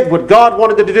Jesus did what God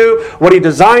wanted it to do, what He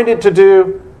designed it to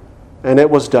do, and it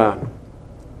was done.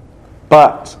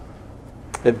 But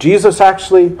if Jesus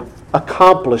actually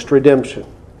accomplished redemption,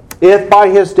 if by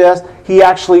His death He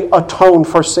actually atoned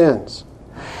for sins,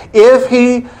 if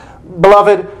He,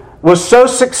 beloved, was so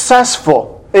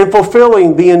successful in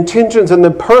fulfilling the intentions and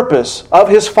the purpose of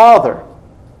His Father,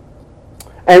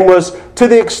 and was to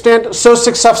the extent so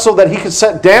successful that He could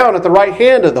sit down at the right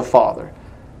hand of the Father,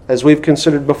 as we've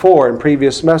considered before in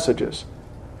previous messages,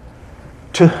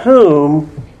 to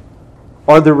whom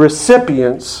are the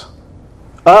recipients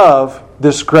of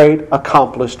this great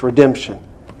accomplished redemption?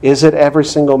 Is it every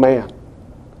single man?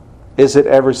 Is it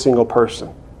every single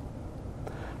person?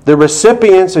 The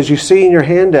recipients, as you see in your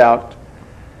handout,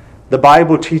 the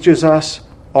Bible teaches us,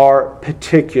 are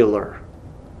particular.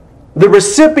 The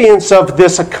recipients of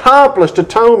this accomplished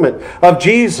atonement of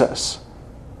Jesus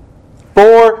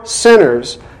for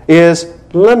sinners is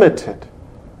limited.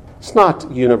 It's not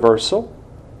universal.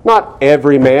 Not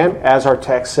every man, as our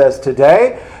text says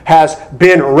today, has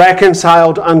been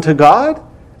reconciled unto God,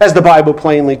 as the Bible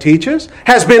plainly teaches,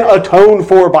 has been atoned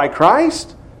for by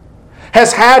Christ,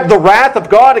 has had the wrath of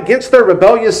God against their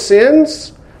rebellious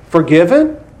sins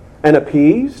forgiven and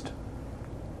appeased.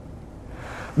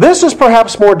 This is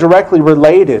perhaps more directly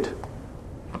related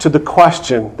to the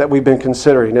question that we've been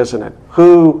considering, isn't it?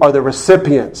 Who are the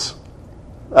recipients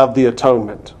of the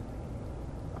atonement?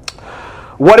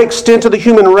 What extent of the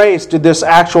human race did this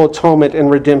actual atonement and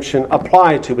redemption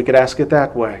apply to? We could ask it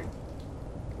that way.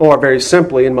 Or very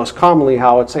simply and most commonly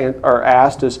how it's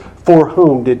asked is, for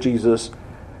whom did Jesus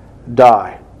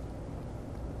die.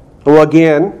 Well,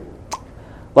 again,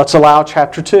 let's allow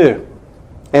chapter 2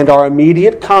 and our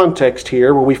immediate context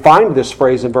here, where we find this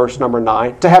phrase in verse number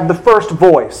 9, to have the first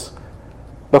voice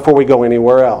before we go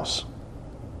anywhere else.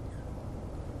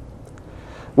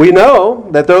 We know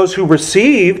that those who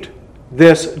received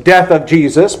this death of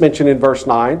Jesus, mentioned in verse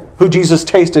 9, who Jesus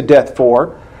tasted death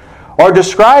for, are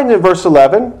described in verse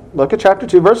 11. Look at chapter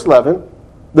 2, verse 11.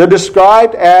 They're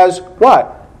described as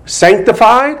what?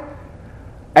 Sanctified,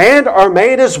 and are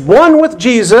made as one with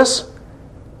Jesus,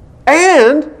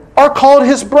 and are called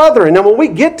His brethren. Now when we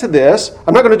get to this,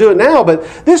 I'm not going to do it now, but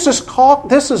this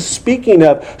is speaking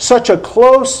of such a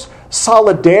close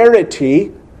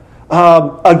solidarity,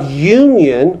 a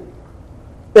union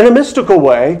in a mystical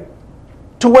way,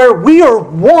 to where we are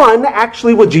one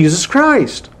actually with Jesus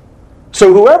Christ.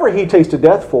 So whoever He tasted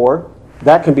death for,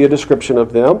 that can be a description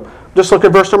of them. Just look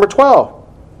at verse number 12.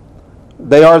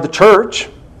 They are the church.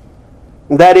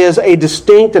 That is a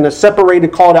distinct and a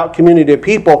separated, called out community of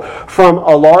people from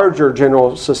a larger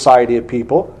general society of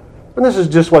people. And this is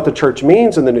just what the church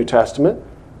means in the New Testament.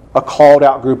 A called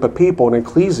out group of people, an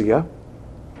ecclesia.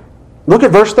 Look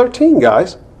at verse 13,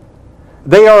 guys.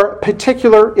 They are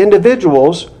particular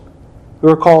individuals who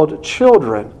are called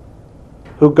children,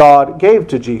 who God gave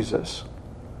to Jesus.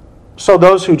 So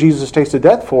those who Jesus tasted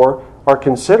death for are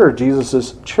considered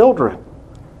Jesus' children.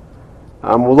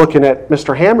 We're looking at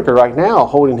Mr. Hamaker right now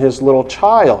holding his little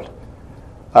child.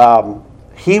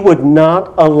 He would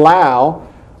not allow,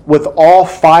 with all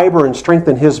fiber and strength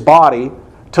in his body,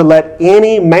 to let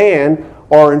any man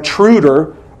or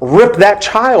intruder rip that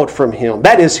child from him.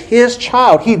 That is his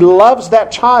child. He loves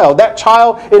that child. That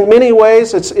child, in many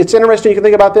ways, it's interesting you can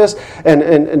think about this,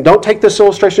 and don't take this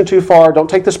illustration too far, don't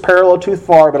take this parallel too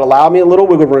far, but allow me a little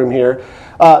wiggle room here.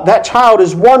 That child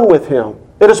is one with him.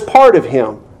 It is part of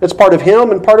him. It's part of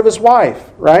him and part of his wife,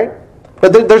 right?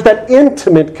 But there's that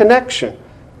intimate connection.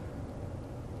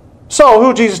 So,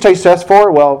 who Jesus tastes death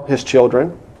for? Well, His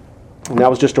children. And that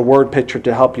was just a word picture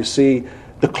to help you see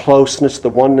the closeness, the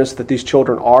oneness that these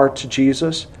children are to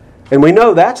Jesus. And we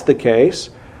know that's the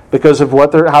case because of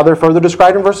how they're further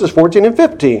described in verses 14 and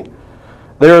 15.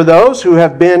 There are those who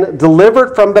have been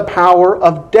delivered from the power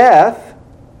of death.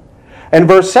 And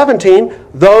verse 17,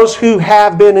 those who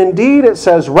have been indeed, it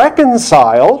says,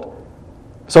 reconciled.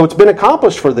 So it's been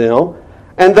accomplished for them.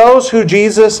 And those who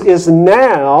Jesus is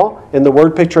now, in the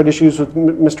word picture I'd just used with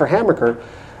Mr. Hamaker,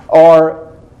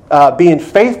 are being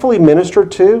faithfully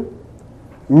ministered to,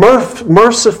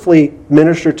 mercifully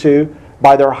ministered to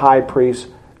by their high priest,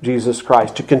 Jesus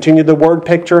Christ. To continue the word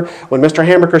picture, when Mr.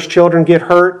 Hamaker's children get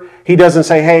hurt, he doesn't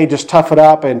say, hey, just tough it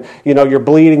up and, you're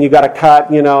bleeding, you got to cut,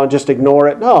 and just ignore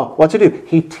it. No, what's he do?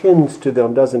 He tends to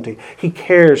them, doesn't he? He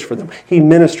cares for them. He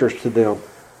ministers to them.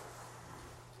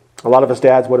 A lot of us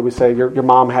dads, what do we say? Your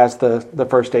mom has the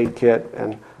first aid kit,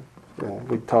 and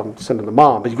we tell them to send them to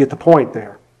mom, but you get the point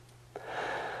there.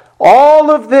 All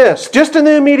of this, just in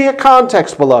the immediate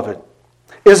context, beloved,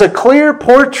 is a clear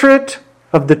portrait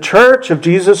of the church of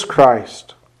Jesus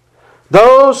Christ.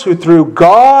 Those who through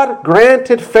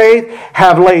God-granted faith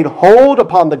have laid hold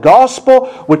upon the gospel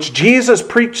which Jesus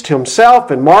preached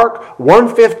Himself in Mark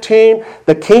 1:15.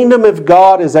 The kingdom of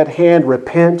God is at hand.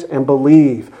 Repent and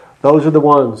believe. Those are the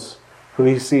ones who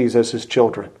He sees as His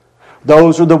children.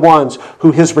 Those are the ones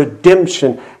who His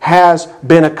redemption has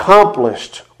been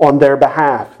accomplished on their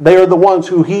behalf. They are the ones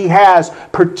who He has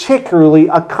particularly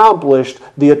accomplished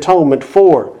the atonement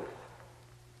for.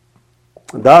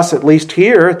 Thus, at least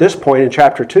here, at this point in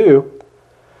chapter 2,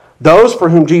 those for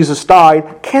whom Jesus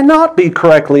died cannot be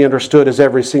correctly understood as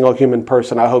every single human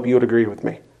person. I hope you would agree with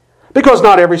me. Because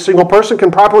not every single person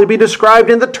can properly be described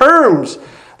in the terms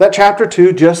that chapter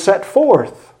 2 just set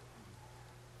forth.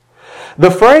 The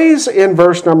phrase in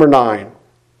verse number 9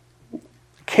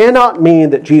 cannot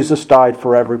mean that Jesus died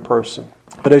for every person.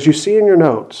 But as you see in your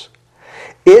notes,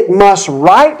 it must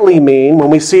rightly mean, when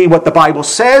we see what the Bible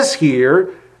says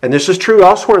here, and this is true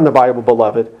elsewhere in the Bible,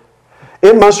 beloved,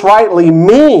 it must rightly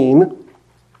mean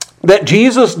that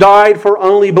Jesus died for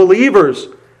only believers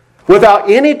without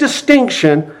any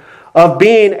distinction of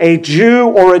being a Jew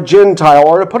or a Gentile.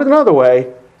 Or to put it another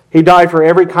way, He died for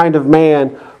every kind of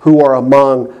man who are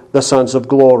among the sons of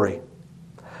glory.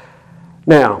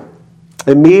 Now,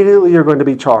 immediately you're going to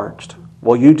be charged.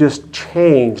 Well, you just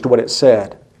changed what it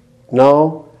said.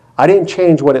 No, I didn't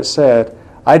change what it said.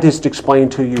 I just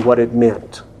explained to you what it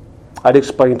meant. I'd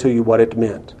explain to you what it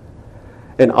meant.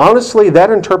 And honestly, that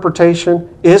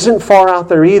interpretation isn't far out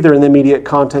there either in the immediate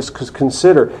context, because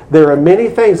consider, there are many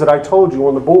things that I told you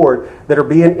on the board that are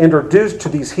being introduced to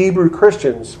these Hebrew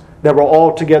Christians that were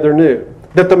altogether new.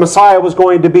 that the Messiah was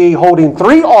going to be holding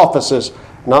 3 offices,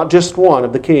 not just one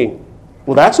of the king.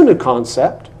 Well, that's a new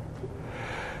concept.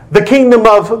 The kingdom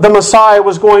of the Messiah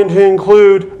was going to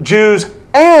include Jews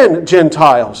and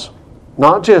Gentiles,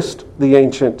 not just the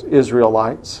ancient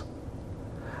Israelites.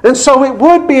 And so it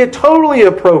would be totally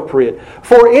appropriate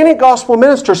for any gospel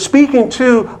minister speaking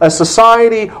to a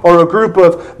society or a group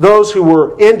of those who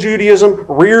were in Judaism,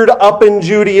 reared up in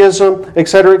Judaism,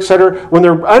 etc., when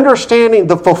they're understanding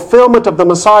the fulfillment of the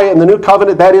Messiah in the new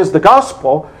covenant, that is the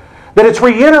gospel, that it's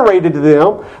reiterated to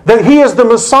them that He is the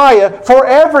Messiah for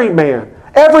every man,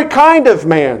 every kind of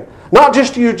man, not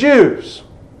just you Jews.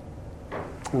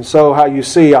 And so how you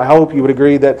see, I hope you would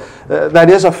agree that that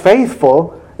is a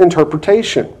faithful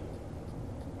interpretation.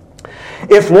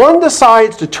 If one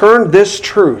decides to turn this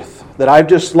truth that I've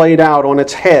just laid out on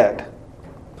its head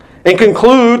and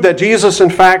conclude that Jesus in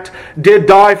fact did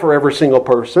die for every single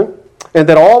person and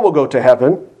that all will go to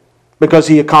heaven because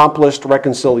He accomplished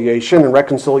reconciliation, and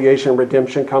reconciliation and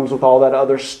redemption comes with all that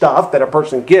other stuff that a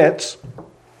person gets,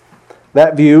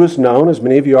 that view is known, as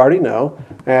many of you already know,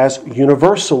 as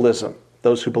universalism,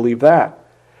 those who believe that.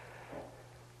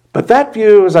 But that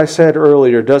view, as I said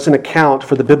earlier, doesn't account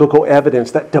for the biblical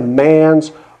evidence that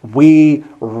demands we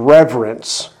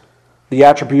reverence the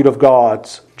attribute of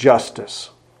God's justice.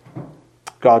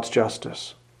 God's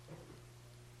justice.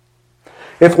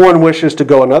 If one wishes to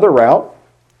go another route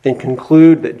and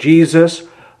conclude that Jesus,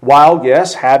 while,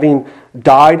 yes, having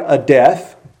died a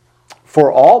death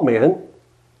for all men,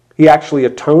 He actually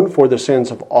atoned for the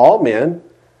sins of all men,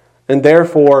 and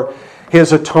therefore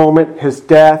His atonement, His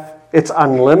death, it's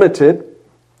unlimited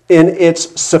in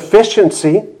its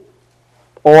sufficiency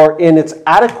or in its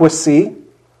adequacy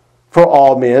for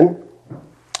all men.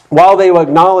 While they will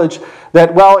acknowledge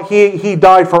that, well, he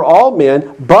died for all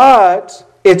men, but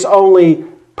it's only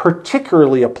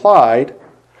particularly applied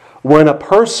when a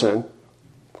person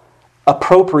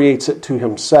appropriates it to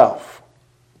himself.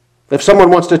 If someone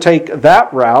wants to take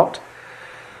that route,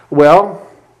 well,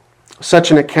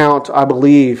 such an account, I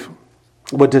believe,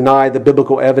 would deny the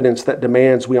biblical evidence that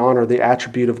demands we honor the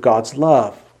attribute of God's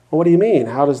love. Well, what do you mean?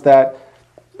 How does that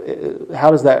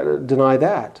deny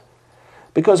that?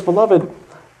 Because, beloved,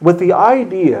 with the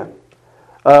idea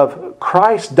of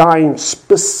Christ dying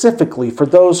specifically for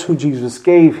those who Jesus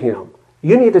gave Him,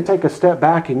 you need to take a step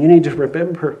back and you need to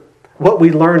remember what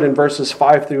we learned in verses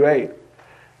 5 through 8,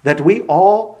 that we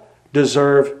all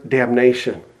deserve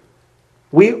damnation.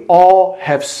 We all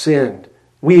have sinned.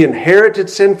 We inherited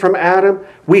sin from Adam.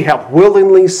 We have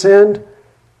willingly sinned.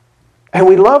 And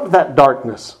we loved that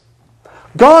darkness.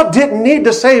 God didn't need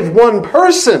to save one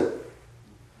person.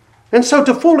 And so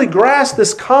to fully grasp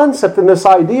this concept and this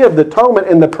idea of the atonement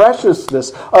and the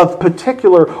preciousness of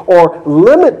particular or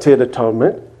limited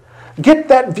atonement, get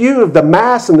that view of the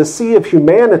mass and the sea of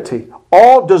humanity,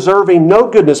 all deserving no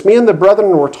goodness. Me and the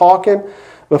brethren were talking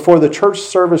before the church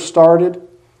service started.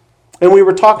 And we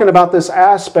were talking about this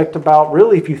aspect about,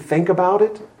 really, if you think about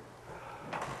it,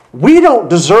 we don't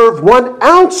deserve 1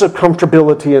 ounce of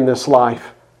comfortability in this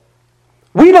life.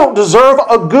 We don't deserve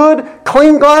a good,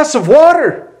 clean glass of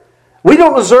water. We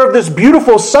don't deserve this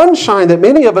beautiful sunshine that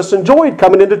many of us enjoyed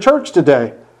coming into church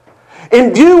today.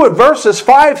 In view of verses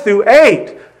 5 through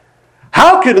 8,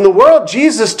 how could in the world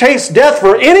Jesus taste death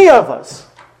for any of us?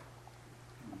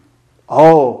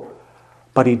 Oh,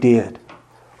 but He did.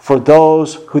 For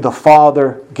those who the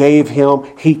Father gave Him,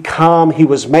 He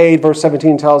was made, verse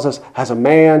 17 tells us, as a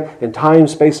man in time,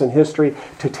 space, and history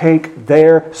to take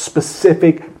their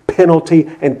specific penalty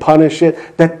and punish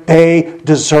it that they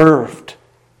deserved.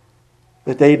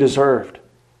 That they deserved.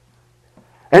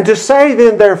 And to say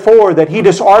then, therefore, that He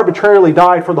just arbitrarily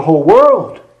died for the whole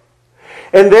world,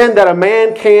 and then that a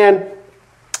man can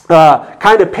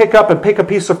kind of pick a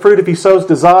piece of fruit if he so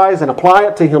desires and apply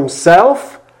it to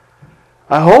himself,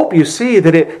 I hope you see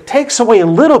that it takes away a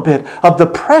little bit of the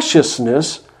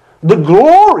preciousness, the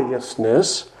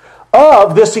gloriousness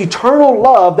of this eternal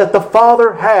love that the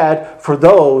Father had for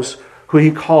those who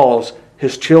He calls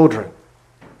His children.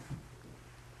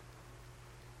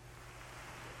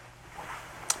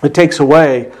 It takes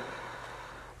away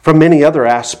from many other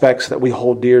aspects that we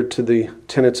hold dear to the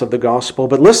tenets of the gospel.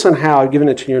 But listen how, I've given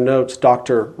it to your notes,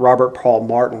 Dr. Robert Paul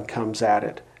Martin comes at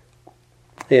it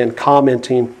in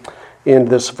commenting in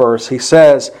this verse. He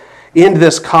says, in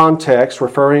this context,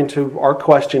 referring to our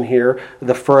question here,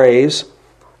 the phrase,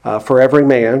 for every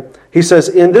man, he says,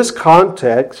 in this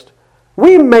context,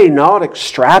 we may not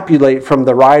extrapolate from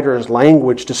the writer's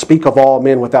language to speak of all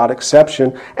men without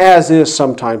exception, as is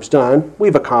sometimes done.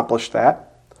 We've accomplished that.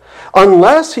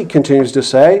 Unless, he continues to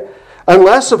say,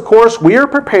 unless, of course, we are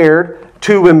prepared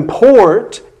to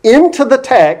import into the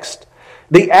text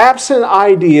the absent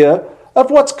idea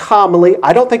of what's commonly,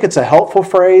 I don't think it's a helpful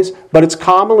phrase, but it's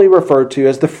commonly referred to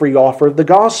as the free offer of the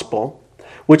gospel,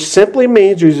 which simply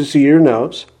means, as you see your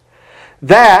notes,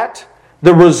 that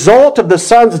the result of the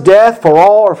Son's death for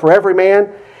all or for every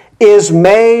man is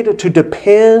made to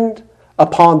depend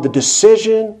upon the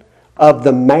decision of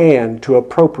the man to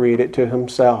appropriate it to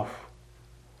himself.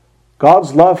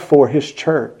 God's love for His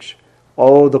church,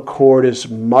 the cord is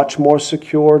much more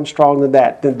secure and strong than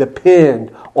that, than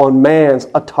depend on man's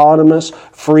autonomous,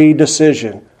 free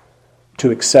decision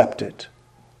to accept it.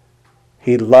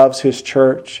 He loves His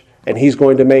church, and He's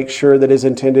going to make sure that His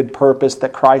intended purpose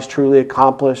that Christ truly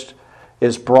accomplished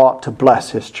is brought to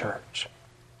bless His church.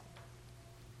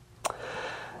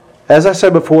 As I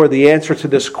said before, the answer to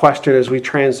this question as we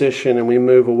transition and we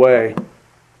move away,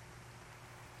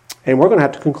 and we're going to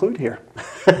have to conclude here.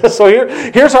 So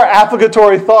here's our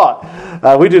applicatory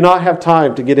thought. We do not have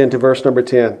time to get into verse number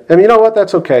 10. And you know what?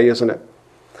 That's okay, isn't it?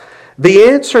 The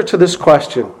answer to this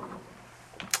question,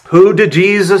 who did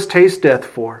Jesus taste death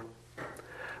for,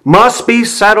 must be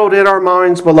settled in our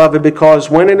minds, beloved,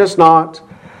 because when it is not,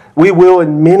 we will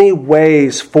in many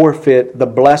ways forfeit the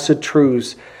blessed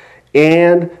truths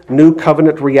and new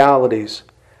covenant realities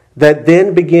that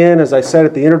then begin, as I said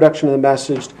at the introduction of the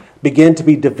message, begin to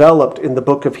be developed in the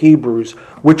book of Hebrews,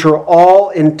 which are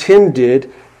all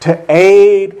intended to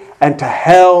aid and to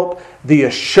help the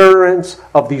assurance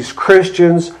of these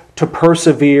Christians to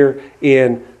persevere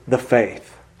in the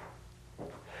faith.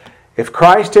 If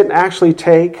Christ didn't actually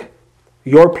take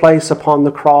your place upon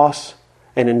the cross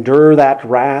and endure that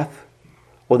wrath,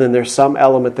 well, then there's some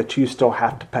element that you still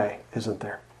have to pay, isn't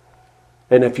there?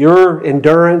 And if your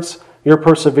endurance, your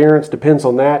perseverance depends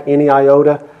on that, any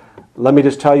iota, let me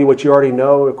just tell you what you already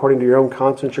know. According to your own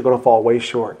conscience, you're going to fall way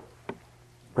short.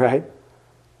 Right?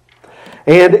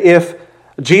 And if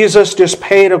Jesus just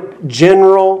paid a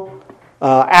general,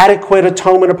 adequate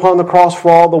atonement upon the cross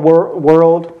for all the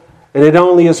world, and it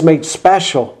only is made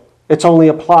special, it's only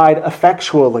applied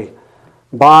effectually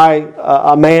by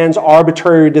a man's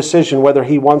arbitrary decision, whether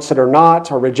he wants it or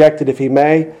not, or reject it if he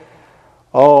may,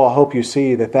 I hope you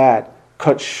see that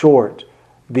cuts short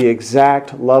the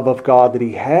exact love of God that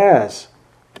He has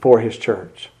for His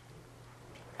church.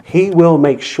 He will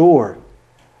make sure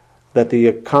that the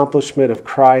accomplishment of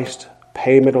Christ's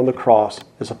payment on the cross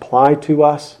is applied to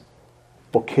us,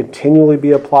 will continually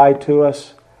be applied to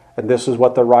us, and this is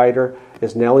what the writer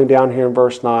is nailing down here in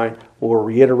verse 9, will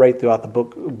reiterate throughout the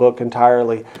book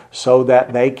entirely, so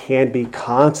that they can be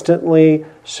constantly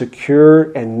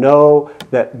secure and know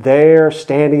that they're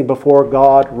standing before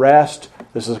God rest.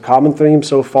 This is a common theme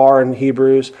so far in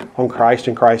Hebrews, on Christ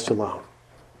and Christ alone.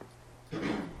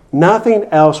 Nothing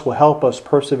else will help us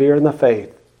persevere in the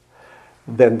faith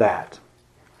than that.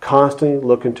 Constantly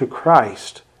looking to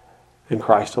Christ and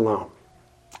Christ alone.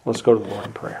 Let's go to the Lord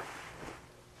in prayer.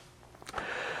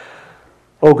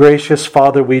 Oh, gracious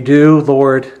Father, we do,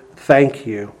 Lord, thank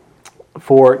You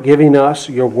for giving us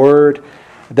Your word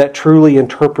that truly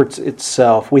interprets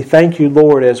itself. We thank You,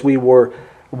 Lord, as we were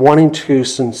wanting to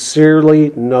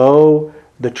sincerely know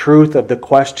the truth of the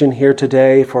question here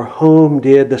today, for whom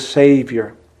did the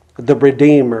Savior, the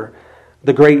Redeemer,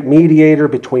 the great mediator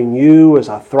between You as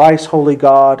a thrice holy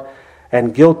God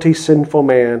and guilty sinful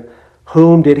man,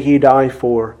 whom did He die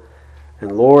for?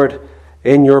 And Lord,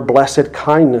 in Your blessed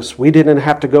kindness, we didn't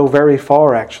have to go very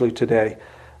far actually today.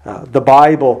 The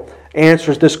Bible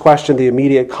answers this question, the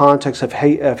immediate context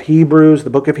of Hebrews,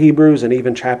 the book of Hebrews, and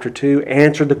even chapter 2,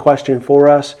 answered the question for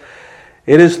us.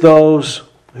 It is those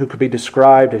who could be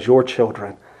described as Your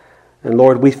children. And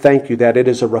Lord, we thank You that it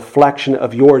is a reflection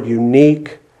of Your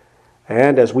unique,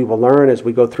 and as we will learn as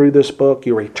we go through this book,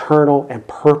 Your eternal and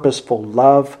purposeful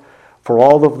love for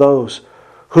all of those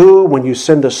who, when You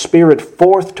send the Spirit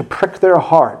forth to prick their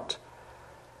heart,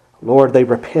 Lord, they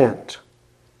repent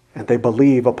and they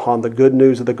believe upon the good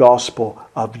news of the gospel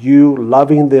of You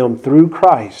loving them through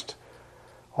Christ,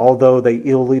 although they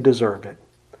illy deserved it.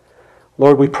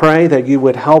 Lord, we pray that You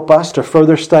would help us to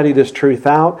further study this truth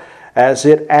out as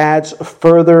it adds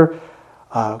further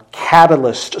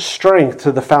catalyst strength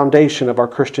to the foundation of our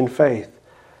Christian faith.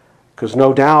 Because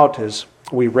no doubt, as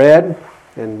we read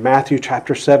in Matthew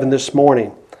chapter 7 this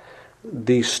morning,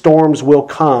 the storms will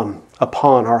come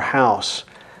upon our house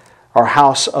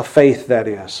of faith, that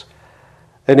is.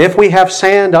 And if we have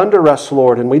sand under us,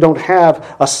 Lord, and we don't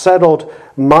have a settled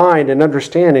mind and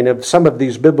understanding of some of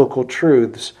these biblical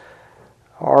truths,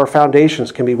 our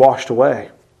foundations can be washed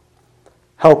away.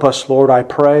 Help us, Lord, I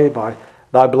pray, by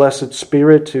Thy blessed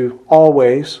Spirit, to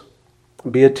always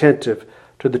be attentive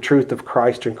to the truth of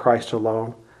Christ and Christ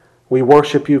alone. We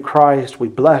worship you, Christ. We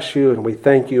bless you, and we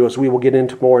thank you, as we will get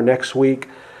into more next week,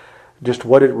 just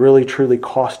what it really truly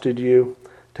costed you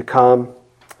to come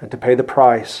and to pay the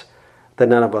price that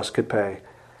none of us could pay.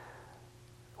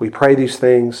 We pray these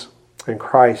things in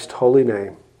Christ's holy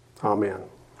name. Amen.